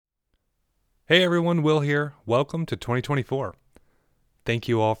Hey everyone, Will here. Welcome to 2024. Thank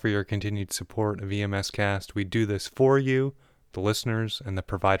you all for your continued support of EMS Cast. We do this for you, the listeners, and the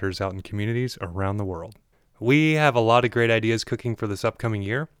providers out in communities around the world. We have a lot of great ideas cooking for this upcoming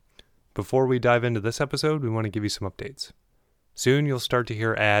year. Before we dive into this episode, we want to give you some updates. Soon you'll start to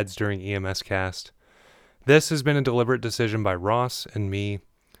hear ads during EMS Cast. This has been a deliberate decision by Ross and me.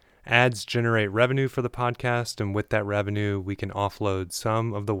 Ads generate revenue for the podcast, and with that revenue, we can offload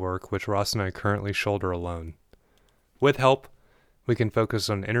some of the work which Ross and I currently shoulder alone. With help, we can focus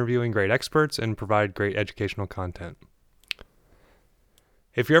on interviewing great experts and provide great educational content.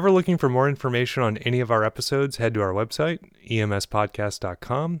 If you're ever looking for more information on any of our episodes, head to our website,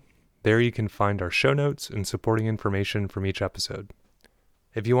 emspodcast.com. There you can find our show notes and supporting information from each episode.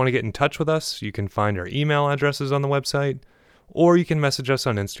 If you want to get in touch with us, you can find our email addresses on the website, or you can message us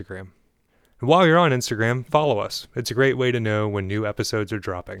on Instagram. And while you're on Instagram, follow us. It's a great way to know when new episodes are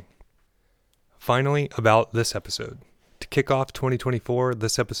dropping. Finally, about this episode. To kick off 2024,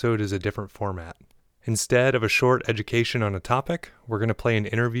 this episode is a different format. Instead of a short education on a topic, we're going to play an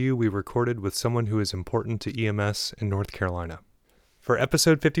interview we recorded with someone who is important to EMS in North Carolina. For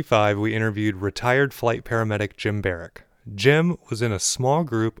episode 55, we interviewed retired flight paramedic Jim Barrick. Jim was in a small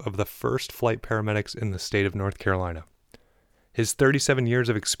group of the first flight paramedics in the state of North Carolina. His 37 years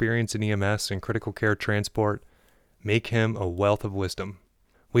of experience in EMS and critical care transport make him a wealth of wisdom.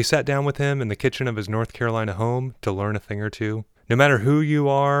 We sat down with him in the kitchen of his North Carolina home to learn a thing or two. No matter who you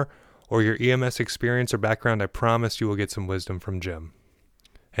are or your EMS experience or background, I promise you will get some wisdom from Jim.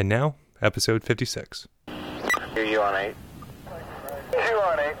 And now, episode 56. You on 8? You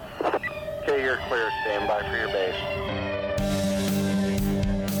on 8. Okay, you're clear. Stand by for your base.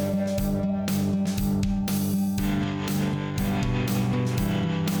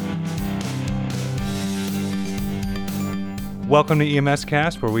 Welcome to EMS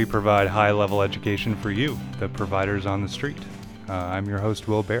Cast, where we provide high-level education for you, the providers on the street. I'm your host,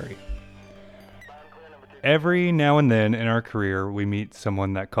 Will Barry. Every now and then in our career, we meet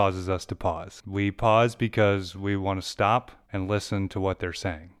someone that causes us to pause. We pause because we want to stop and listen to what they're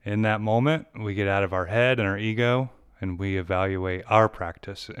saying. In that moment, we get out of our head and our ego, and we evaluate our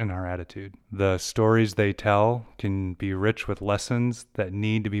practice and our attitude. The stories they tell can be rich with lessons that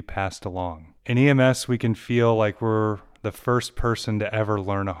need to be passed along. In EMS, we can feel like we're the first person to ever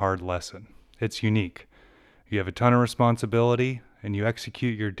learn a hard lesson. It's unique. You have a ton of responsibility, and you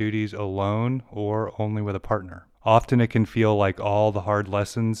execute your duties alone or only with a partner. Often it can feel like all the hard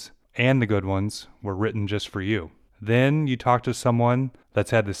lessons and the good ones were written just for you. Then you talk to someone that's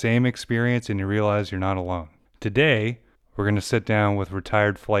had the same experience and you realize you're not alone. Today, we're going to sit down with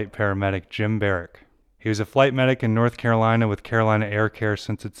retired flight paramedic Jim Barrick. He was a flight medic in North Carolina with Carolina Air Care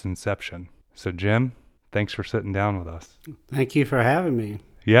since its inception. So Jim, thanks for sitting down with us. Thank you for having me.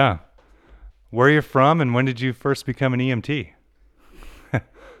 Yeah. Where are you from and when did you first become an EMT?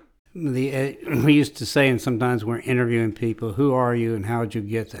 We used to say, and sometimes we're interviewing people, who are you and how did you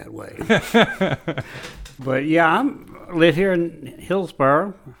get that way? But yeah, I live here in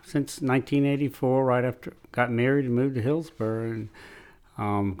Hillsborough since 1984, right after got married and moved to Hillsborough,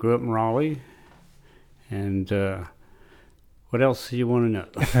 and grew up in Raleigh. And what else do you want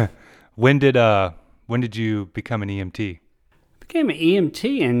to know? When did you become an EMT? I became an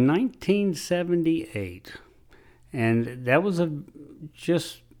EMT in 1978, and that was a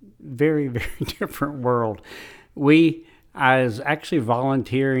just very, very different world. I was actually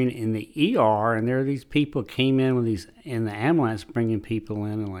volunteering in the ER, and there are these people came in with these in the ambulance bringing people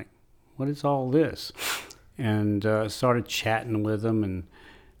in, and like, what is all this? And started chatting with them, and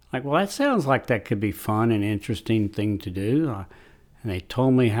like, well, that sounds like that could be fun and interesting thing to do. And they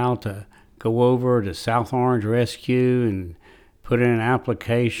told me how to go over to South Orange Rescue and put in an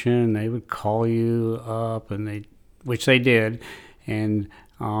application. They would call you up, and which they did, and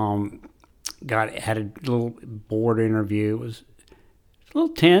had a little board interview. It was a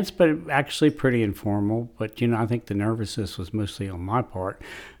little tense, but actually pretty informal. But I think the nervousness was mostly on my part.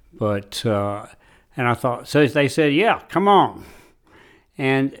 But and I thought, so they said, yeah, come on.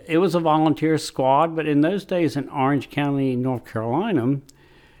 And it was a volunteer squad. But in those days in Orange County, North Carolina,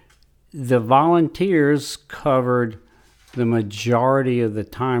 the volunteers covered the majority of the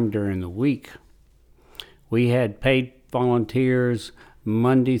time during the week. We had paid volunteers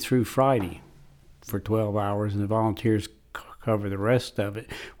Monday through Friday for 12 hours, and the volunteers cover the rest of it,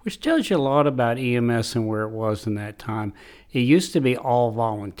 which tells you a lot about EMS and where it was in that time. It used to be all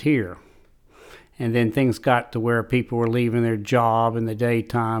volunteer, and then things got to where people were leaving their job in the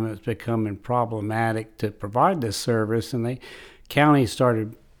daytime. It was becoming problematic to provide this service, and the county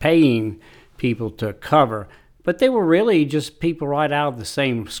started paying people to cover. But they were really just people right out of the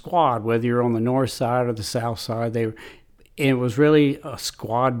same squad, whether you're on the north side or the south side. It was really a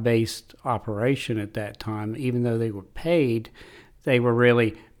squad-based operation at that time. Even though they were paid, they were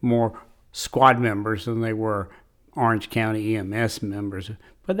really more squad members than they were Orange County EMS members.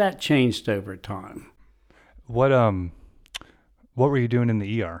 But that changed over time. What were you doing in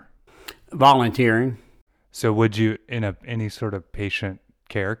the ER? Volunteering. So would you in any sort of patient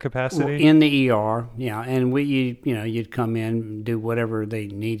care capacity? In the ER, yeah, and you'd come in and do whatever they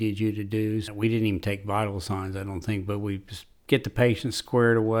needed you to do. We didn't even take vital signs, I don't think, but we just get the patient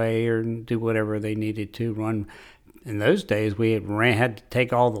squared away or do whatever they needed to run. In those days, we had to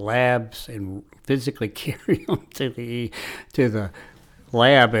take all the labs and physically carry them to the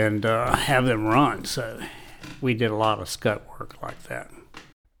lab and have them run. So we did a lot of scut work like that.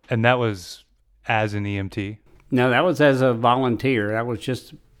 And that was as an EMT? No, that was as a volunteer. That was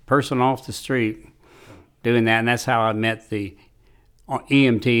just a person off the street doing that, and that's how I met the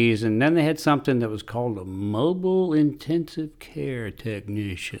EMTs. And then they had something that was called a mobile intensive care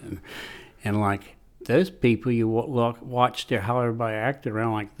technician. And like those people, you watched how everybody acted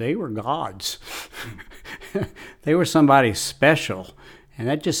around like they were gods. They were somebody special. And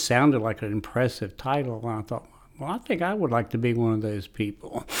that just sounded like an impressive title. And I thought, well, I think I would like to be one of those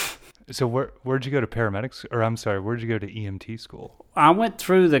people. So where'd you go to paramedics? Or I'm sorry, where'd you go to EMT school? I went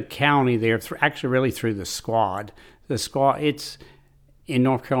through the county there, actually really through the squad. The squad, it's in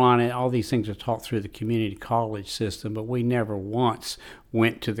North Carolina, all these things are taught through the community college system, but we never once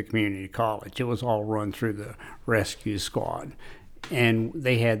went to the community college. It was all run through the rescue squad. And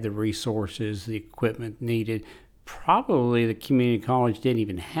they had the resources, the equipment needed. Probably the community college didn't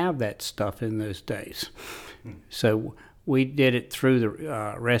even have that stuff in those days. So we did it through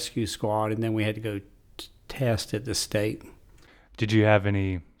the rescue squad, and then we had to go test at the state. Did you have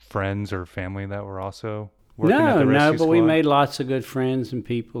any friends or family that were also working at the rescue No, but squad? we made lots of good friends and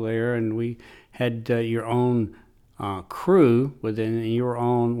people there, and we had your own crew within your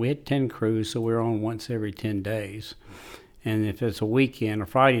own. We had 10 crews, so we were on once every 10 days. And if it's a weekend or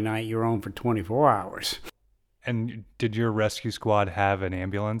Friday night, you're on for 24 hours. And did your rescue squad have an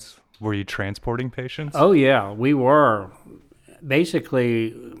ambulance? Were you transporting patients? Oh, yeah, we were.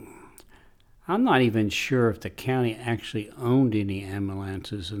 Basically, I'm not even sure if the county actually owned any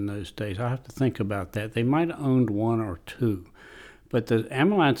ambulances in those days. I have to think about that. They might have owned one or two. But the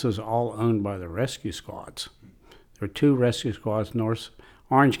ambulances are all owned by the rescue squads. There were 2 rescue squads,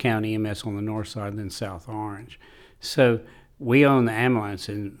 Orange County EMS on the north side, and then South Orange. So we own the ambulance.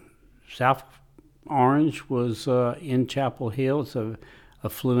 And South Orange was in Chapel Hill. It's a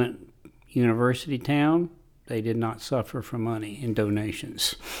affluent university town. They did not suffer for money in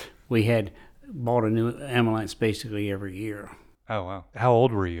donations. We had bought a new ambulance basically every year. Oh, wow. How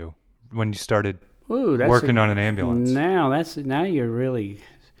old were you when you started Ooh, working on an ambulance? Now you're really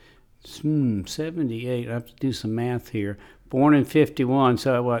 78. I have to do some math here. Born in 51,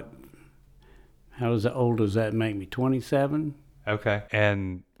 so how old does that make me? 27? Okay.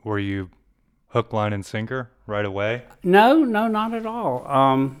 And were you hook, line, and sinker right away? No, not at all.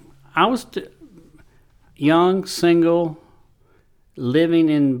 I was young, single, living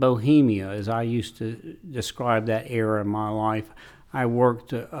in Bohemia, as I used to describe that era of my life. I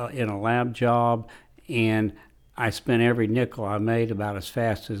worked in a lab job, and I spent every nickel I made about as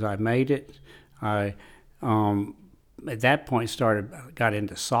fast as I made it. I, at that point, got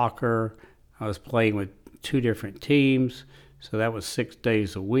into soccer. I was playing with 2 different teams. So that was 6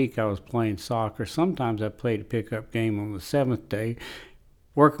 days a week I was playing soccer. Sometimes I played a pickup game on the 7th day,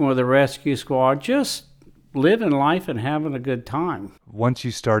 working with a rescue squad, just living life and having a good time. Once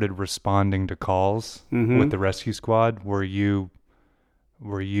you started responding to calls with the rescue squad, were you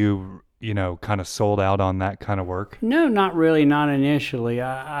kind of sold out on that kind of work? No, not really, not initially.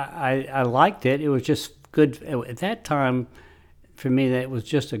 I liked it. It was just good. At that time, for me, that was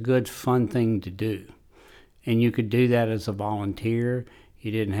just a good, fun thing to do. And you could do that as a volunteer.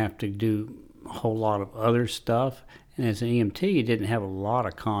 You didn't have to do a whole lot of other stuff. And as an EMT, you didn't have a lot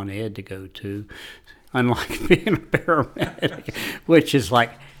of con ed to go to, unlike being a paramedic, which is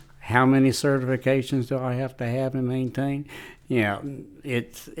like, how many certifications do I have to have and maintain?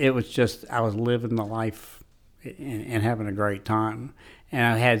 It was just, I was living the life and having a great time.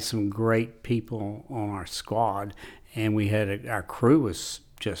 And I had some great people on our squad, and our crew was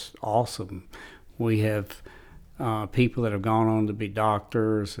just awesome. We have people that have gone on to be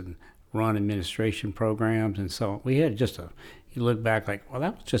doctors and run administration programs, and so we had you look back like, well,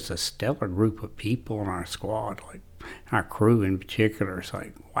 that was just a stellar group of people in our squad, like our crew in particular. It's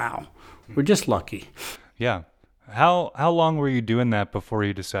like, wow, we're just lucky. Yeah. How long were you doing that before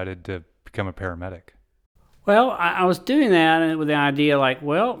you decided to become a paramedic? Well, I was doing that and with the idea like,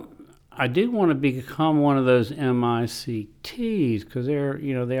 well, I do want to become one of those MICTs because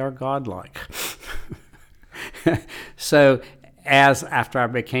they are godlike. So after I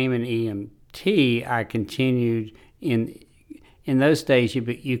became an EMT, I continued in those days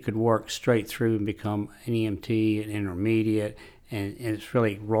you could work straight through and become an EMT, an intermediate, and it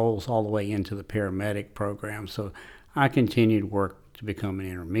really rolls all the way into the paramedic program. So I continued work to become an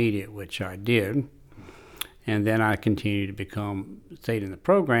intermediate, which I did. And then I continued to stayed in the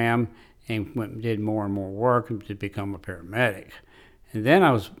program and did more and more work to become a paramedic. And then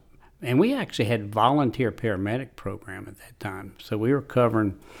and we actually had volunteer paramedic program at that time. So we were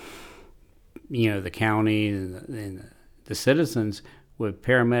covering, the county and the citizens with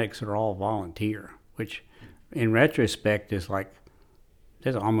paramedics that are all volunteer, which in retrospect is like,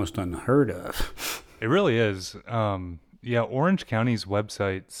 that's almost unheard of. It really is. Orange County's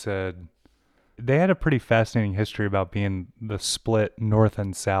website said they had a pretty fascinating history about being the split north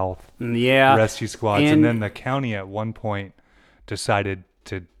and south rescue squads. And then the county at one point decided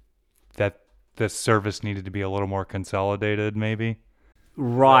that the service needed to be a little more consolidated, maybe.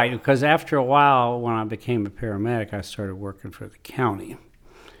 Right, because after a while, when I became a paramedic, I started working for the county.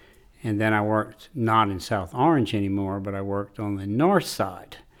 And then I worked not in South Orange anymore, but I worked on the north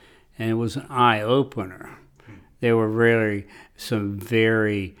side. And it was an eye-opener. There were really some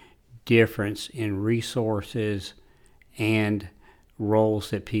very difference in resources and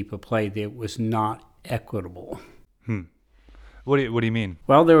roles that people played that was not equitable. What do you mean?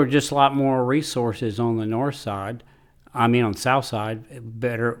 Well, there were just a lot more resources on the north side. On the south side,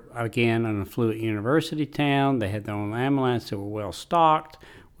 better, again, an affluent university town. They had their own ambulance. They were well stocked.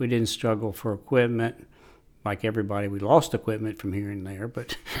 We didn't struggle for equipment. Like everybody, we lost equipment from here and there,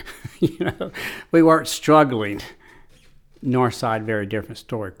 but, we weren't struggling. North side, very different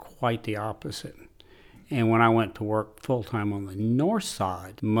story, quite the opposite. And when I went to work full-time on the north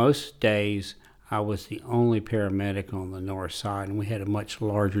side, most days I was the only paramedic on the north side, and we had a much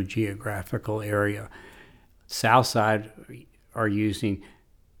larger geographical area. South side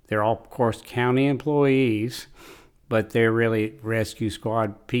they're all, of course, county employees, but they're really rescue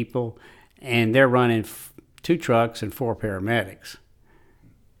squad people, and they're running 2 trucks and 4 paramedics.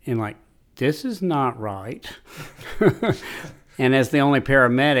 And this is not right. And as the only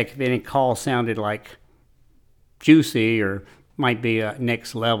paramedic, if any call sounded like juicy or might be a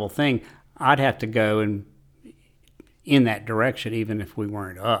next level thing, I'd have to go in that direction even if we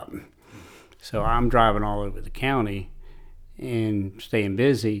weren't up. So I'm driving all over the county and staying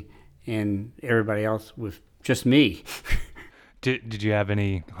busy, and everybody else was just me. Did you have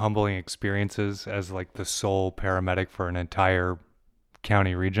any humbling experiences as the sole paramedic for an entire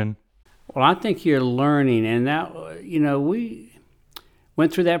county region? Well, I think you're learning, and that, we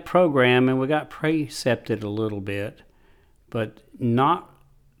went through that program and we got precepted a little bit, but not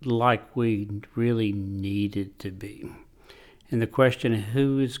like we really needed to be. And the question is,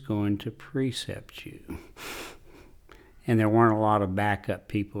 who is going to precept you? And there weren't a lot of backup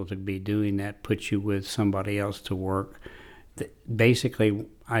people to be doing that, put you with somebody else to work. Basically,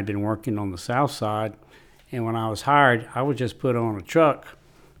 I'd been working on the south side, and when I was hired, I was just put on a truck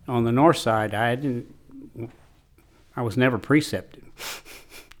on the north side. I was never precepted.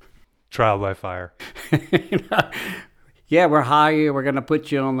 Trial by fire. Yeah, we're hiring. We're going to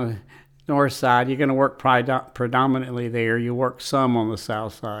put you on the north side. You're going to work predominantly there. You work some on the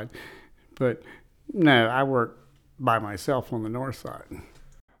south side. But no, I work by myself on the north side.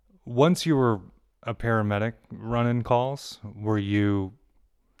 Once you were a paramedic running calls, were you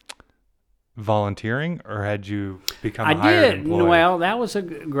volunteering or had you become a hired employee? Well, that was a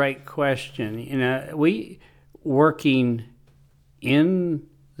great question. We working in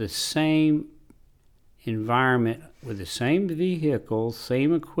the same environment with the same vehicles,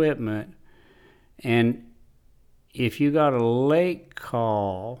 same equipment, and if you got a late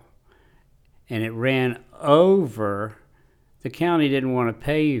call and it ran over, the county didn't want to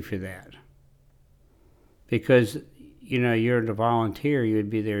pay you for that because you're the volunteer, you'd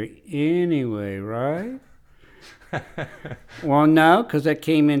be there anyway, right? Well, no, because that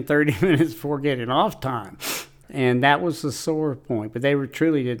came in 30 minutes before getting off time. And that was the sore point. But they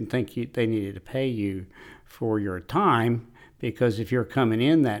truly didn't think they needed to pay you for your time, because if you're coming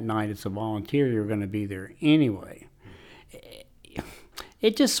in that night as a volunteer, you're going to be there anyway.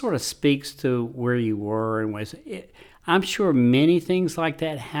 It just sort of speaks to where you were and I'm sure many things like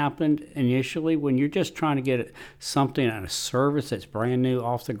that happened initially when you're just trying to get something on a service that's brand new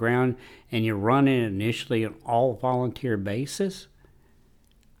off the ground and you're running initially an all volunteer basis.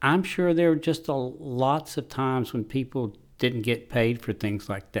 I'm sure there were just lots of times when people didn't get paid for things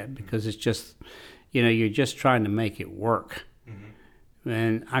like that because you're just trying to make it work.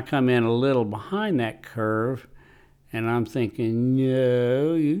 And I come in a little behind that curve, and I'm thinking,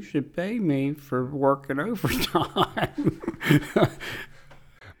 no, you should pay me for working overtime.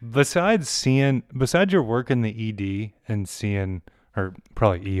 Besides your work in the ED and seeing, or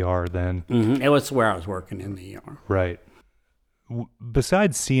probably ER then. It was where I was working, in the ER. Right.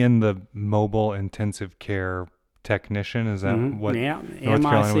 Besides seeing the mobile intensive care technician, is that what North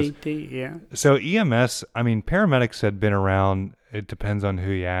Carolina was? MICT, yeah. So EMS, I mean, paramedics had been around, it depends on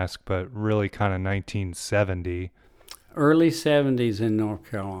who you ask, but really kind of 1970. Early 70s in North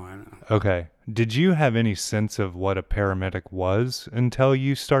Carolina. Okay. Did you have any sense of what a paramedic was until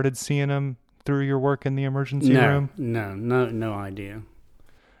you started seeing them through your work in the emergency room? No idea.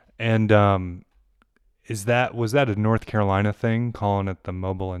 And was that a North Carolina thing, calling it the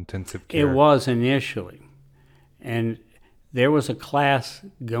mobile intensive care? It was initially. And there was a class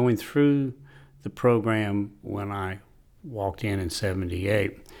going through the program when I walked in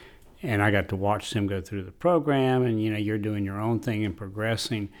 78. And I got to watch them go through the program, and you're doing your own thing and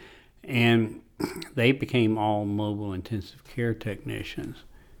progressing. And they became all mobile intensive care technicians.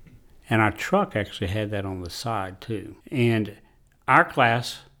 And our truck actually had that on the side too. And our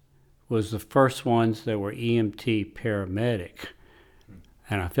class was the first ones that were EMT paramedic.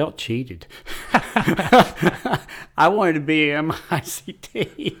 And I felt cheated. I wanted to be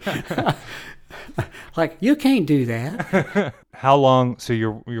MICT. Like, you can't do that. How long? So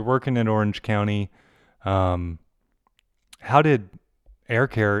you're working in Orange County. How did air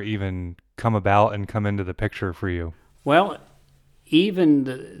care even come about and come into the picture for you? Well,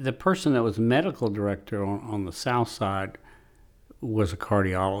 even the person that was medical director on the south side was a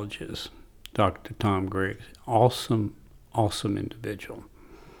cardiologist, Dr. Tom Griggs. Awesome individual.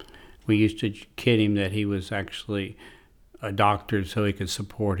 We used to kid him that he was actually a doctor so he could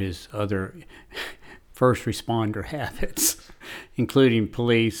support his other first responder habits, including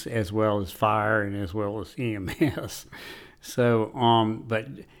police as well as fire and as well as EMS. So, but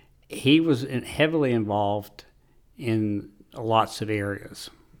he was heavily involved in lots of areas.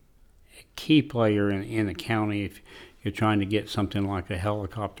 A key player in the county if you're trying to get something like a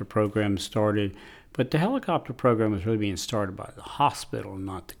helicopter program started. But the helicopter program was really being started by the hospital,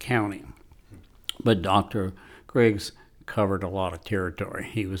 not the county. But Dr. Griggs covered a lot of territory.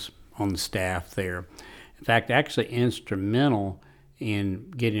 He was on the staff there. In fact, actually instrumental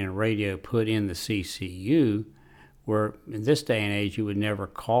in getting a radio put in the CCU, where in this day and age you would never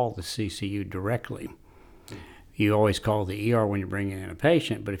call the CCU directly. You always call the ER when you're bringing in a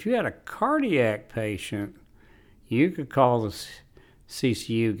patient. But if you had a cardiac patient, you could call the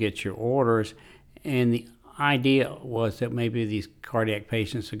CCU, get your orders, and the idea was that maybe these cardiac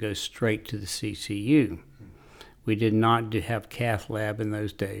patients would go straight to the CCU. We did not have cath lab in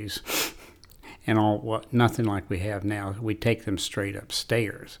those days, and nothing like we have now. We take them straight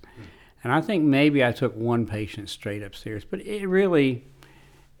upstairs. And I think maybe I took one patient straight upstairs, but it really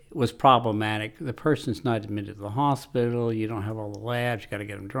was problematic. The person's not admitted to the hospital. You don't have all the labs. You got to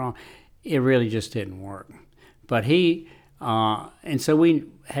get them drawn. It really just didn't work. But and so we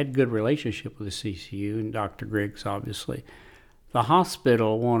had good relationship with the CCU and Dr. Griggs, obviously. The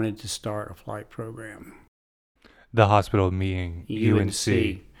hospital wanted to start a flight program. The hospital being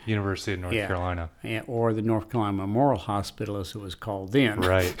UNC. University of North Carolina. Yeah, or the North Carolina Memorial Hospital, as it was called then.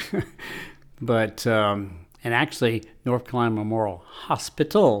 Right. But, and actually, North Carolina Memorial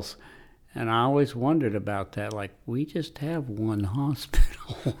Hospitals. And I always wondered about that. Like, we just have one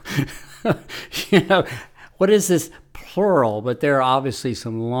hospital. What is this plural? But there are obviously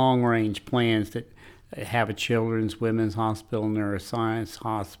some long-range plans that have a children's, women's hospital, neuroscience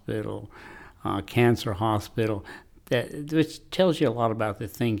hospital, cancer hospital, which tells you a lot about the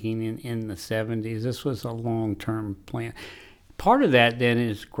thinking in the 70s. This was a long-term plan. Part of that then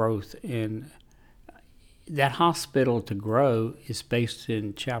is growth. And that hospital to grow is based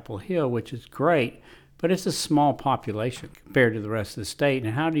in Chapel Hill, which is great, but it's a small population compared to the rest of the state.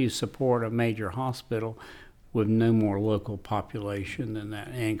 And how do you support a major hospital with no more local population than that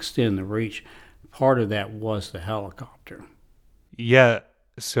and extend the reach? Part of that was the helicopter. Yeah,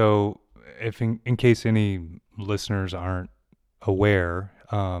 so if in case any listeners aren't aware,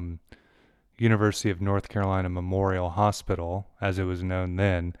 University of North Carolina Memorial Hospital, as it was known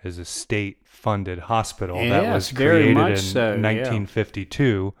then, is a state-funded hospital that was created in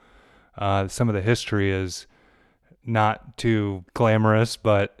 1952. Some of the history is not too glamorous,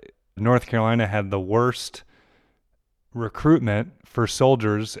 but North Carolina had the worst recruitment for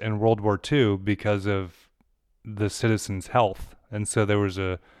soldiers in World War II because of the citizens' health. And so there was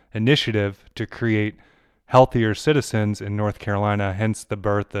a initiative to create healthier citizens in North Carolina, hence the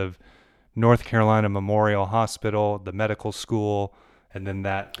birth of North Carolina Memorial Hospital, the medical school, and then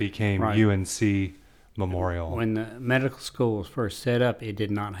that became Right. UNC Memorial. When the medical school was first set up, it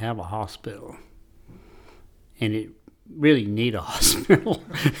did not have a hospital. And it really need a hospital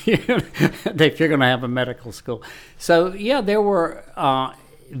if you're going to have a medical school. So, yeah, there were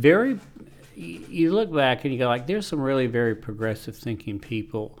you look back and you go like, there's some really very progressive thinking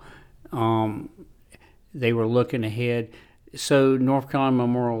people. They were looking ahead. So North Carolina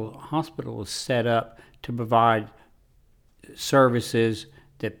Memorial Hospital was set up to provide services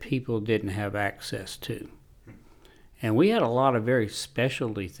that people didn't have access to. And we had a lot of very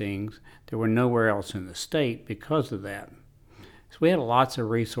specialty things that were nowhere else in the state because of that. So we had lots of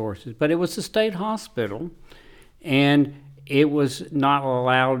resources, but it was a state hospital, and it was not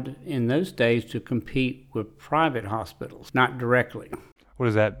allowed in those days to compete with private hospitals, not directly.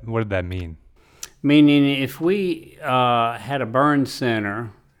 What did that mean? Meaning if we had a burn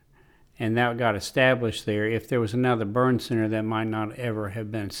center and that got established there, if there was another burn center, that might not ever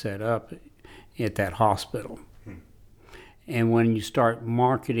have been set up at that hospital. And when you start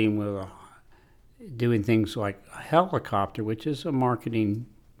marketing with doing things like a helicopter, which is a marketing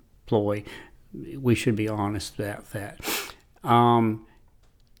ploy, we should be honest about that.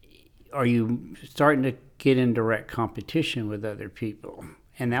 Are you starting to get in direct competition with other people?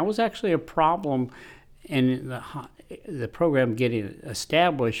 And that was actually a problem in the program getting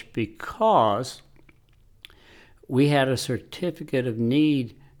established because we had a certificate of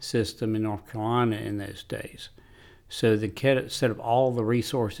need system in North Carolina in those days. So instead of all the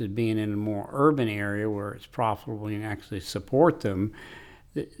resources being in a more urban area where it's profitable and actually support them,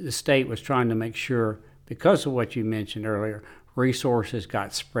 the state was trying to make sure, because of what you mentioned earlier, resources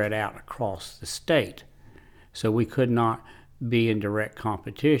got spread out across the state. So we could not be in direct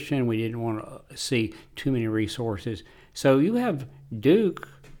competition. We didn't want to see too many resources. So you have Duke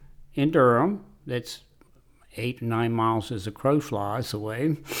in Durham, that's 8 or 9 miles as the crow flies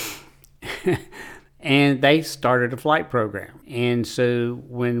away. And they started a flight program. And so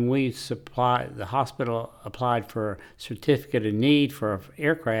when the hospital applied for a certificate of need for an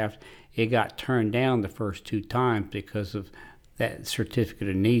aircraft, it got turned down the first 2 times because of that certificate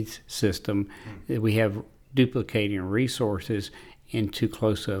of needs system. We have duplicating resources in too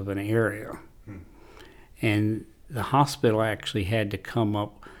close of an area. And the hospital actually had to come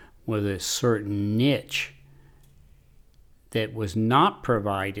up with a certain niche that was not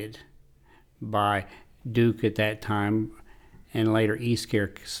provided by Duke at that time, and later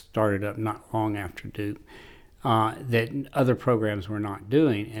eCare started up not long after Duke, that other programs were not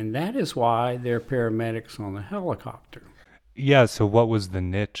doing. And that is why they're paramedics on the helicopter. Yeah, so what was the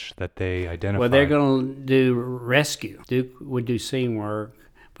niche that they identified? Well, they're going to do rescue. Duke would do scene work,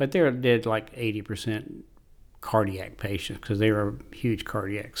 but they did like 80% cardiac patients because they were a huge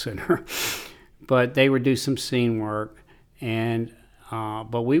cardiac center. But they would do some scene work, and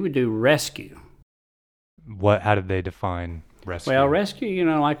but we would do rescue. How did they define rescue? Well, rescue,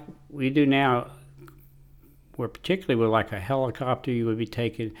 like we do now, where particularly with like a helicopter, you would be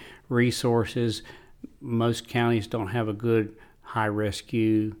taking resources. Most counties don't have a good high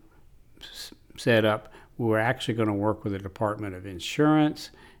rescue setup. We're actually going to work with the Department of Insurance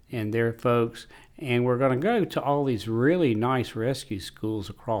and their folks, and we're going to go to all these really nice rescue schools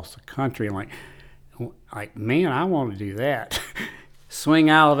across the country. Like, man, I want to do that. Swing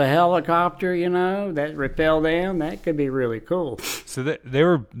out of a helicopter, that rappel down, that could be really cool. So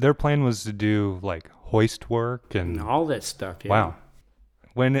their plan was to do like hoist work and all that stuff. Yeah. Wow.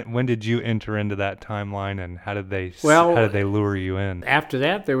 When did you enter into that timeline, and how did they lure you in? After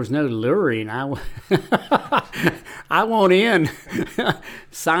that, there was no luring. I want in.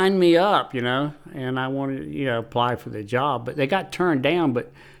 Sign me up, and I wanted to, apply for the job. But they got turned down.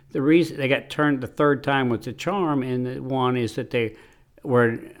 But the reason they got turned the third time was the charm, and the one is that they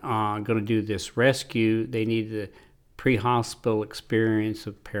were going to do this rescue. They needed a pre-hospital experience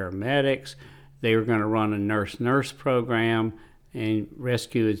of paramedics. They were going to run a nurse program. And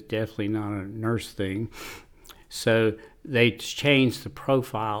rescue is definitely not a nurse thing. So they changed the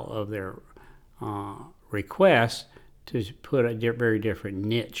profile of their request to put a very different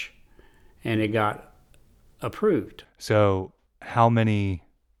niche. And it got approved. So how many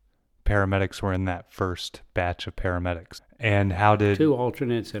paramedics were in that first batch of paramedics? And how did... 2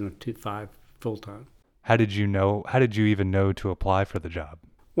 alternates and 5 full-time. How did you even know to apply for the job?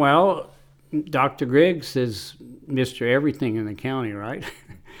 Well, Dr. Griggs is Mr. Everything in the county, right?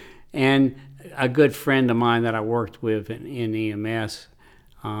 And a good friend of mine that I worked with in EMS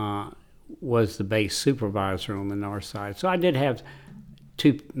was the base supervisor on the north side. So I did have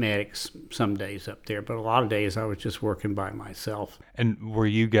two medics some days up there, but a lot of days I was just working by myself. And were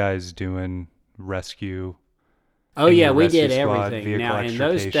you guys doing rescue? Oh in yeah, your we rescue did squad, everything. vehicle Now in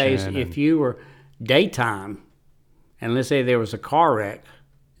those days, extrication, if you were daytime, and let's say there was a car wreck,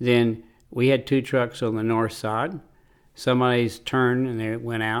 then we had two trucks on the north side. Somebody's turned and they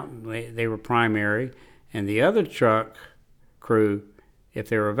went out, and they were primary, and the other truck crew, if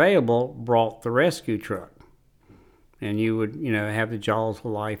they were available, brought the rescue truck. And you would, have the jaws of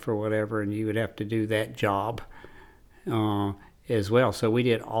life or whatever, and you would have to do that job as well. So we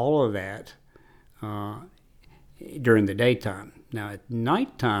did all of that during the daytime. Now at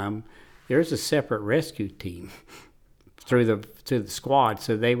nighttime, there's a separate rescue team through the squad.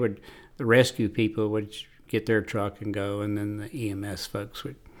 So the rescue people would get their truck and go, and then the EMS folks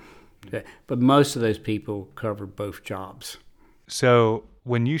would. But most of those people covered both jobs. So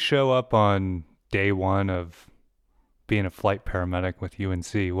when you show up on day one of being a flight paramedic with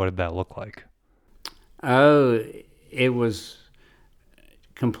UNC, what did that look like? Oh, it was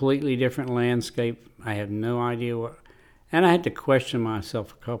completely different landscape. I had no idea what, and I had to question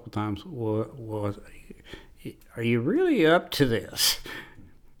myself a couple times. Are you really up to this?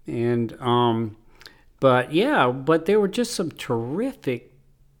 And but there were just some terrific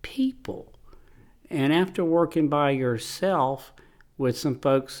people. And after working by yourself with some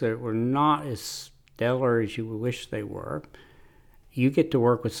folks that were not as stellar as you wish they were, you get to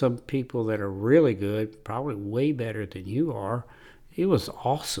work with some people that are really good, probably way better than you are. It was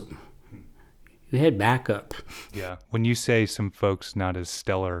awesome. You had backup. Yeah. When you say some folks not as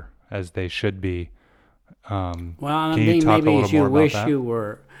stellar as they should be, well, can you talk maybe a little more about wish that? You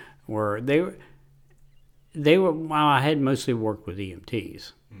were they were. Well, I had mostly worked with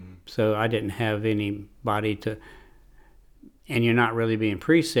EMTs, so I didn't have anybody to. And you're not really being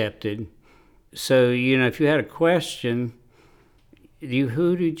precepted, so if you had a question,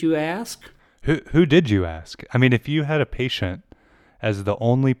 who did you ask? Who did you ask? I mean, if you had a patient as the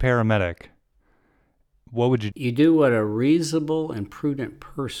only paramedic, what would you? You do what a reasonable and prudent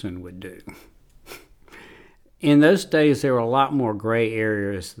person would do. In those days, there were a lot more gray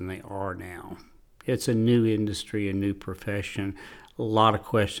areas than they are now. It's a new industry, a new profession. A lot of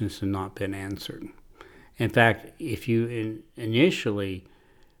questions have not been answered. In fact, if you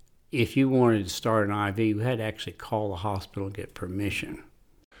wanted to start an IV, you had to actually call the hospital and get permission.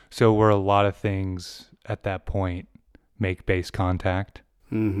 So were a lot of things at that point make base contact?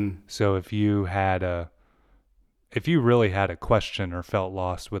 Mm-hmm. So if you really had a question or felt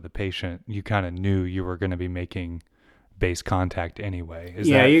lost with a patient, you kind of knew you were going to be making base contact anyway.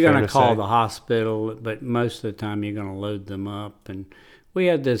 You're going to call the hospital, but most of the time you're going to load them up. And we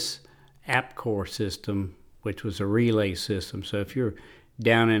had this AppCore system, which was a relay system. So if you're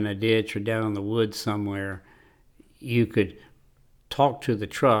down in a ditch or down in the woods somewhere, you could talk to the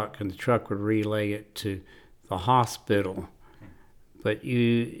truck, and the truck would relay it to the hospital. But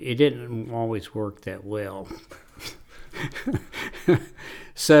it didn't always work that well.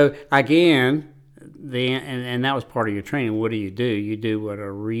 So again, and that was part of your training. What do? You do what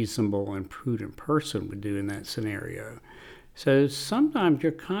a reasonable and prudent person would do in that scenario. So sometimes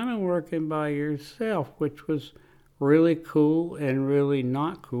you're kind of working by yourself, which was really cool and really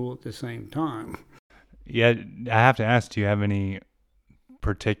not cool at the same time. Yeah, I have to ask, do you have any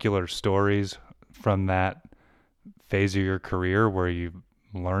particular stories from that phase of your career where you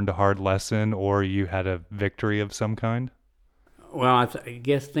learned a hard lesson or you had a victory of some kind? Well, I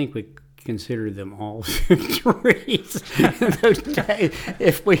think we consider them all victories in those days.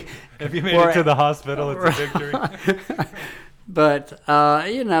 If you made it to the hospital, it's a victory. But,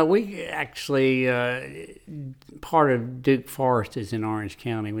 we actually, part of Duke Forest is in Orange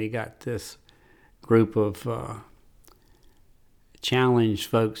County. We got this group of challenged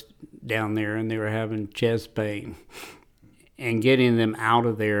folks down there, and they were having chest pain. And getting them out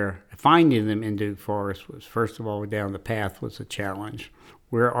of there, finding them in Duke Forest was, first of all, down the path was a challenge.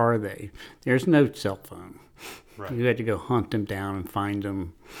 Where are they? There's no cell phone. Right. You had to go hunt them down and find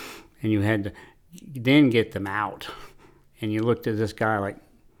them, and you had to then get them out. And you looked at this guy like,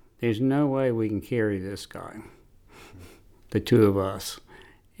 there's no way we can carry this guy, the two of us.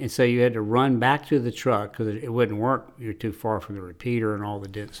 And so you had to run back to the truck because it wouldn't work. You're too far from the repeater and all the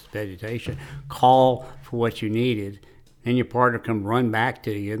dense vegetation. Call for what you needed. Then your partner come run back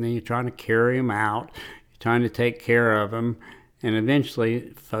to you, and then you're trying to carry him out. You're trying to take care of him. And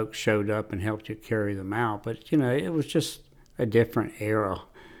eventually folks showed up and helped you carry them out. But, it was just a different era.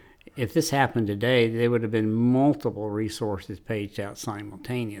 If this happened today, there would have been multiple resources paged out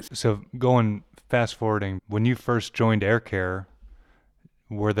simultaneously. So fast forwarding, when you first joined Air Care,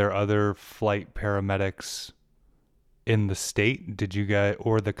 were there other flight paramedics in the state, did you guys,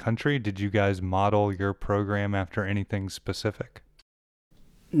 or the country, did you guys model your program after anything specific?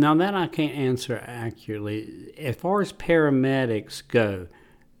 Now that I can't answer accurately. As far as paramedics go,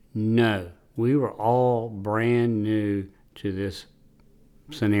 no. We were all brand new to this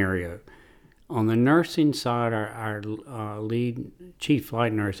scenario. On the nursing side, our lead chief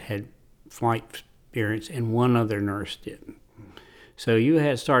flight nurse had flight experience, and one other nurse didn't. So you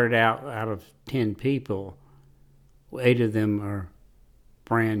had started out of 10 people, 8 of them are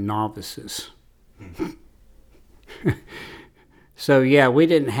brand novices. So yeah, we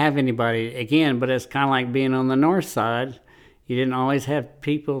didn't have anybody again, but it's kind of like being on the north side. You didn't always have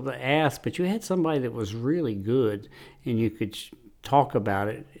people to ask, but you had somebody that was really good, and you could talk about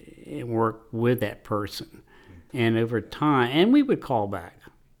it and work with that person. And over time, and we would call back.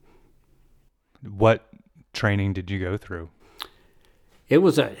 What training did you go through? It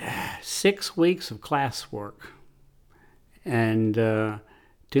was 6 weeks of classwork and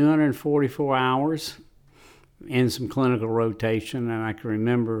 244 hours and some clinical rotation. And I can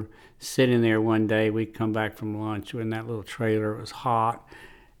remember sitting there one day, we'd come back from lunch in that little trailer. It was hot,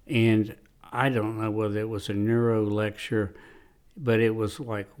 and I don't know whether it was a neuro lecture, but it was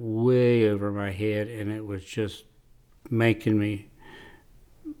like way over my head, and it was just making me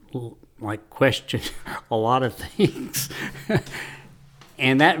like question a lot of things.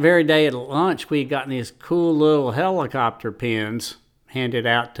 And that very day at lunch, we had gotten these cool little helicopter pins handed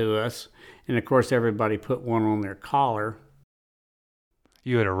out to us. And of course, everybody put one on their collar.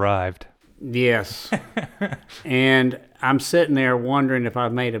 You had arrived. Yes. And I'm sitting there wondering if I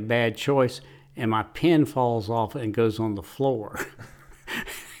made a bad choice, and my pin falls off and goes on the floor.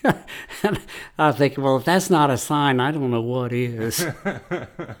 And I was thinking, well, if that's not a sign, I don't know what is.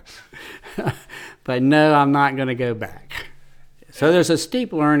 But no, I'm not going to go back. So there's a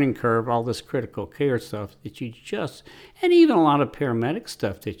steep learning curve, all this critical care stuff that you just, and even a lot of paramedic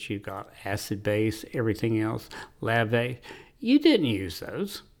stuff that you got, acid base, everything else, lab base, you didn't use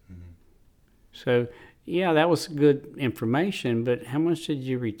those. Mm-hmm. So yeah, that was good information, but how much did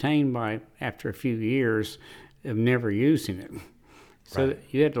you retain by after a few years of never using it? So right.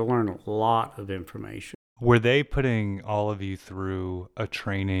 You had to learn a lot of information. Were they putting all of you through a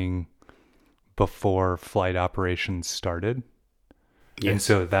training before flight operations started? Yes. And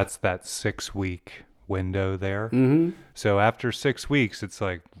so that's that 6-week window there. Mm-hmm. So after 6 weeks, it's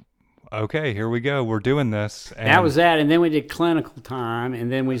like, okay, here we go. We're doing this. And that was that. And then we did clinical time.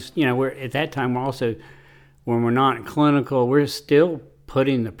 And then we're at that time, we're also, when we're not in clinical, we're still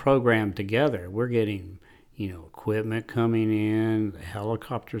putting the program together. We're getting, equipment coming in. The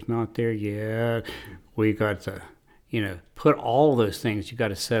helicopter's not there yet. We got to, put all those things. You got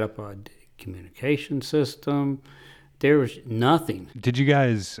to set up a communication system. There was nothing. Did you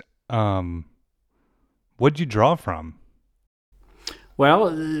guys, what'd you draw from?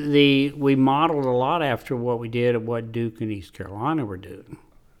 Well, we modeled a lot after what we did at what Duke and East Carolina were doing.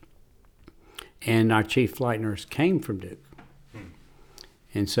 And our chief flight nurse came from Duke.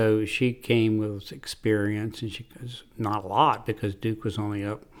 And so she came with experience, and she was not a lot because Duke was only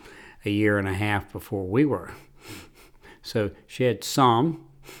up a year and a half before we were. So she had some.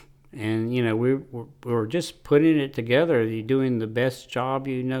 And, we were just putting it together. You're doing the best job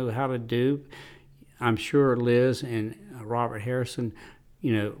you know how to do. I'm sure Liz and Robert Harrison,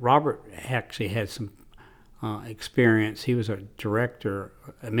 Robert actually had some experience. He was a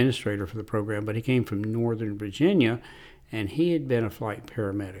administrator for the program, but he came from Northern Virginia, and he had been a flight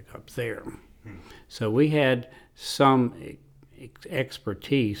paramedic up there. So we had some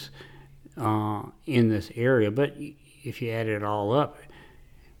expertise in this area, but if you add it all up,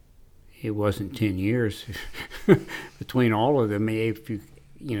 it wasn't 10 years between all of them if you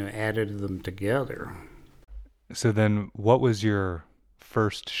added them together. So then what was your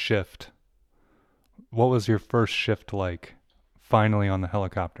first shift? What was your first shift like finally on the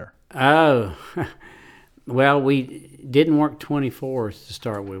helicopter? Oh, well, we didn't work 24s to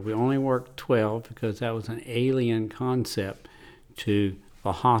start with. We only worked 12 because that was an alien concept to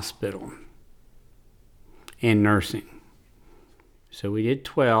a hospital and nursing. So we did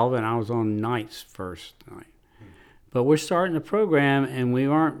 12, and I was on nights first night. But we're starting the program, and we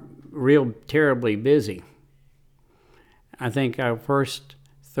aren't real terribly busy. I think our first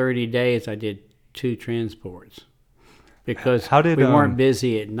 30 days I did 2 transports because we weren't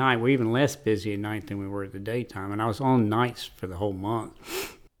busy at night. We're even less busy at night than we were at the daytime, and I was on nights for the whole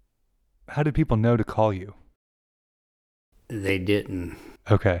month. How did people know to call you? They didn't.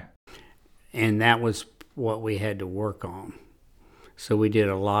 Okay. And that was what we had to work on. So we did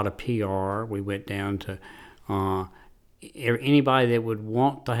a lot of PR. We went down to anybody that would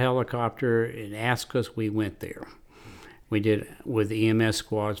want the helicopter and ask us, we went there. We did with EMS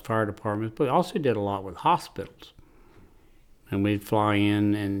squads, fire departments, but we also did a lot with hospitals. And we'd fly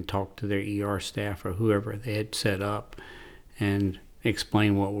in and talk to their ER staff or whoever they had set up and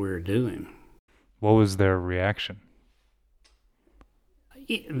explain what we were doing. What was their reaction?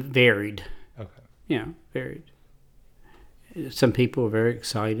 It varied. Okay. Yeah, varied. Some people were very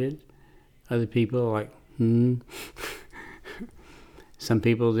excited. Other people were like, Some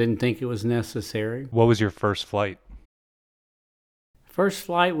people didn't think it was necessary. What was your first flight? First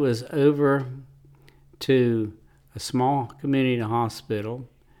flight was over to a small community hospital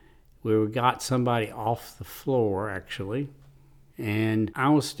where we got somebody off the floor, actually. And I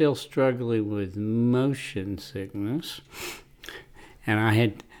was still struggling with motion sickness. And I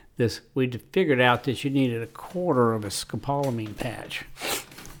had we'd figured out that you needed a quarter of a scopolamine patch,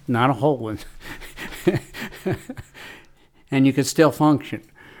 not a whole one. And you could still function.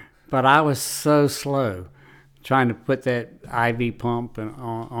 But I was so slow trying to put that IV pump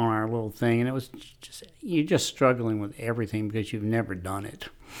on our little thing. And it was you're just struggling with everything because you've never done it.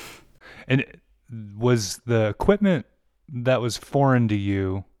 And was the equipment that was foreign to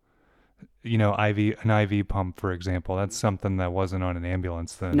you, an IV pump, for example, that's something that wasn't on an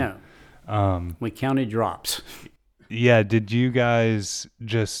ambulance then? No. We counted drops. Yeah. Did you guys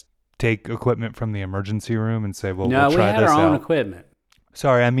just take equipment from the emergency room and say, well, no, we'll try this out? No, we had our own equipment.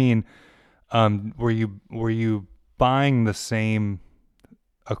 Sorry, I mean, were you buying the same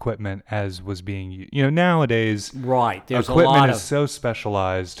equipment as was being used? Nowadays, right? There's equipment is so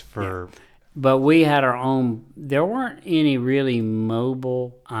specialized for. Yeah. But we had our own. There weren't any really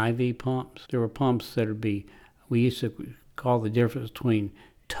mobile IV pumps. There were pumps that we used to call the difference between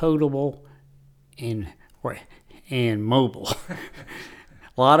totable and mobile.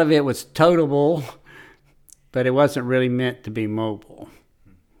 A lot of it was totable, but it wasn't really meant to be mobile.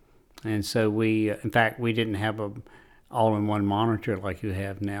 And so we didn't have a all-in-one monitor like you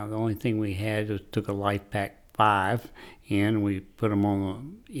have now. The only thing we had was took a LifePak 5 in, we put them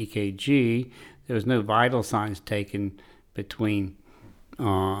on the EKG. There was no vital signs taken between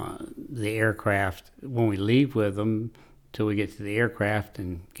the aircraft when we leave with them till we get to the aircraft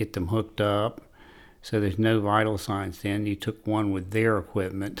and get them hooked up. So there's no vital signs then. You took one with their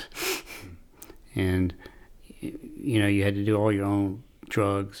equipment, and you had to do all your own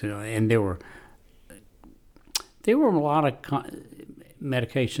drugs, and there were a lot of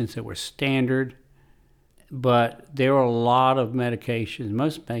medications that were standard, but there were a lot of medications.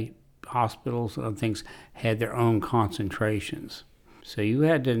 Most hospitals and things had their own concentrations, so you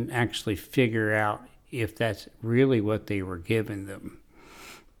had to actually figure out if that's really what they were giving them.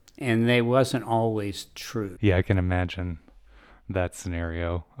 And they wasn't always true. Yeah, I can imagine that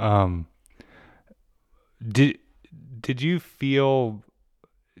scenario. Did you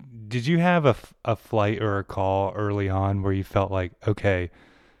have a flight or a call early on where you felt like, okay,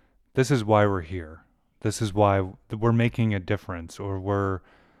 this is why we're here. This is why we're making a difference, or we're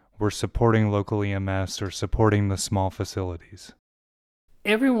supporting local EMS or supporting the small facilities?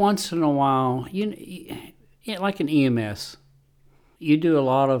 Every once in a while, like an EMS, you do a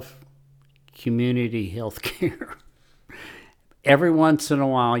lot of community health care. Every once in a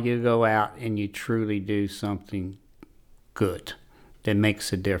while you go out and you truly do something good that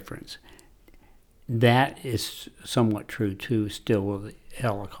makes a difference. That is somewhat true too, still with the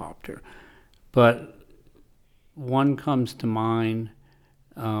helicopter. But one comes to mind.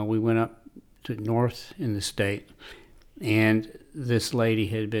 We went up to north in the state, and this lady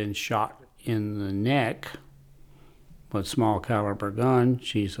had been shot in the neck with a small caliber gun.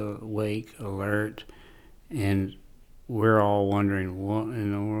 She's awake, alert, and we're all wondering what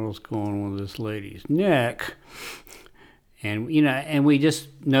in the world's going on with this lady's neck. And and we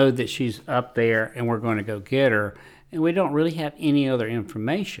just know that she's up there and we're going to go get her, and we don't really have any other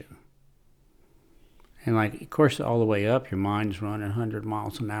information. And of course, all the way up, your mind's running 100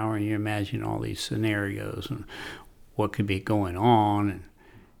 miles an hour, and you imagine all these scenarios and what could be going on. And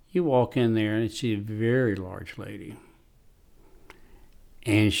you walk in there, and she's a very large lady.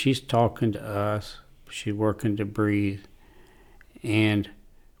 And she's talking to us. She's working to breathe. And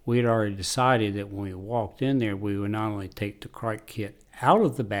we'd already decided that when we walked in there, we would not only take the cric kit out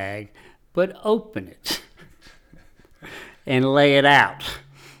of the bag, but open it and lay it out.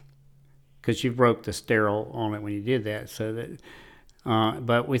 Because you broke the sterile on it when you did that. So that,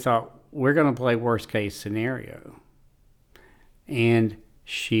 but we thought, we're going to play worst case scenario. And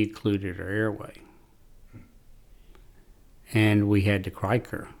she occluded her airway. And we had to cric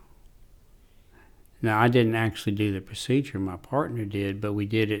her. Now, I didn't actually do the procedure. My partner did, but we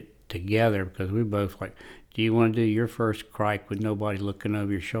did it together because we both do you want to do your first cric with nobody looking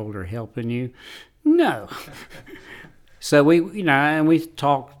over your shoulder helping you? No. So we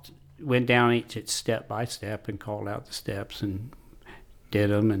talked, went down each step by step and called out the steps and did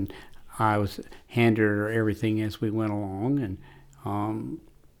them, and I was handed her everything as we went along, and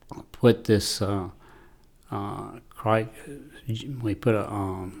put this we put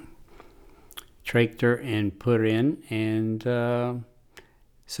a tractor and put her in, and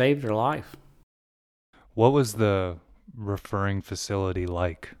saved her life. What was the referring facility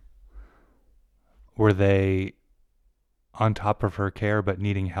like? Were they on top of her care but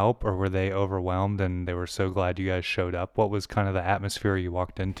needing help, or were they overwhelmed and they were so glad you guys showed up? What was kind of the atmosphere you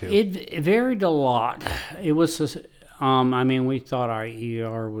walked into? It varied a lot. It was just, we thought our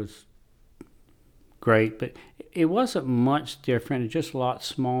ER was great, but it wasn't much different. It's just a lot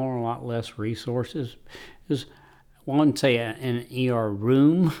smaller, a lot less resources. It was, I wouldn't say an ER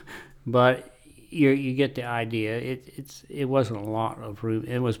room, but you get the idea. It wasn't a lot of room.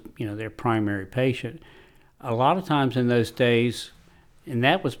 It was, their primary patient. A lot of times in those days, and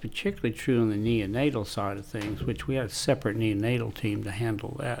that was particularly true on the neonatal side of things, which we had a separate neonatal team to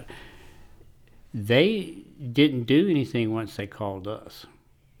handle that. They didn't do anything once they called us.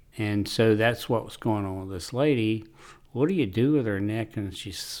 And so that's what was going on with this lady. What do you do with her neck? And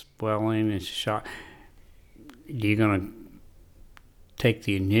she's swelling and she's shot. Are you going to take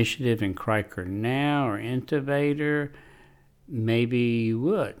the initiative and cric her now or intubate her? Maybe you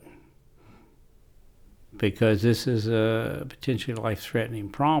would, because this is a potentially life-threatening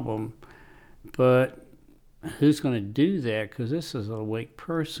problem. But who's going to do that? Because this is an awake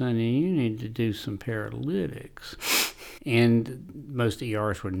person, and you need to do some paralytics. And most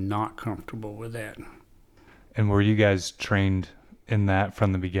ERs were not comfortable with that. And were you guys trained in that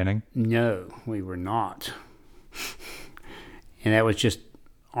from the beginning? No, we were not. And that was just,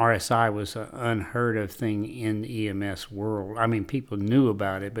 RSI was an unheard of thing in the EMS world. People knew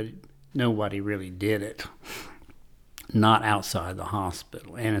about it, but nobody really did it. Not outside the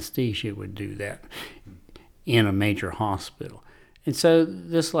hospital. Anesthesia would do that in a major hospital. And so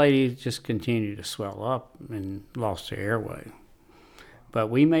this lady just continued to swell up and lost her airway. But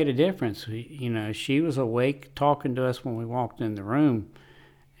we made a difference. She was awake talking to us when we walked in the room.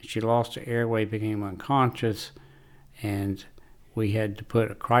 She lost her airway, became unconscious, and we had to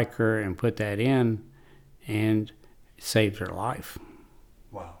put a criker and put that in, and it saved her life.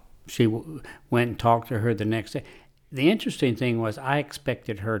 Wow. She went and talked to her the next day. The interesting thing was I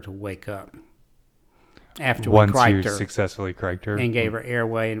expected her to wake up after Once we criked you her successfully criked her and gave her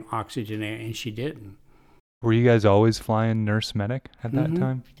airway and oxygen, and she didn't. Were you guys always flying nurse medic at that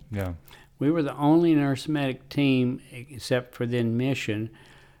time? Yeah. We were the only nurse medic team except for then Mission.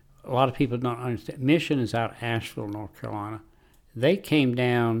 A lot of people don't understand. Mission is out of Asheville, North Carolina. They came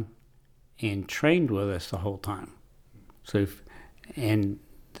down and trained with us the whole time. And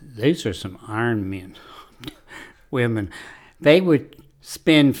these are some iron men, women. They would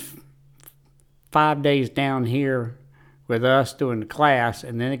spend 5 days down here with us doing the class,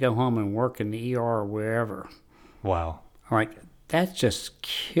 and then they go home and work in the ER or wherever. Wow. That's just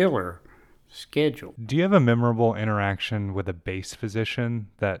killer schedule. Do you have a memorable interaction with a base physician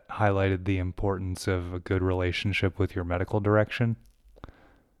that highlighted the importance of a good relationship with your medical direction?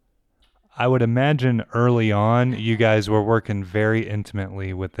 I would imagine early on you guys were working very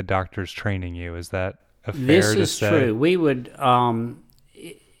intimately with the doctors training you. Is that a fair to say? This is true. We would,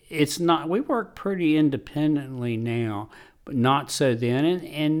 it's not, we work pretty independently now, but not so then.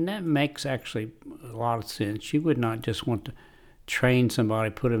 And that makes actually a lot of sense. You would not just want to train somebody,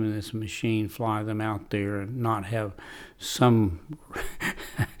 put them in this machine, fly them out there, and not have some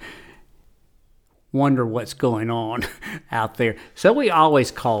wonder what's going on out there. So we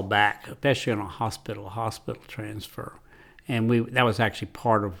always call back, especially on a hospital transfer. And that was actually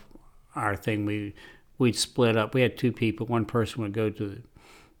part of our thing. We'd split up. We had two people. One person would go to the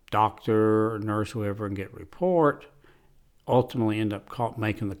doctor or nurse, whoever, and get a report. Ultimately end up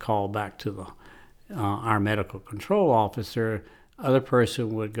making the call back to our medical control officer. Other person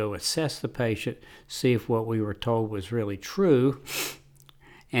would go assess the patient, see if what we were told was really true,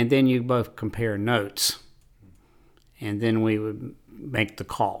 and then you both compare notes, and then we would make the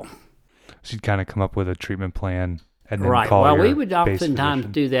call. So you'd kind of come up with a treatment plan and then right. call Well, your we would base oftentimes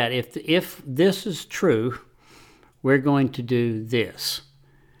physician. do that. If this is true, we're going to do this.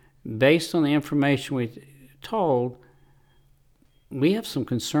 Based on the information we told, we have some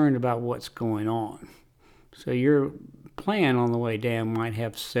concern about what's going on. So your plan on the way down might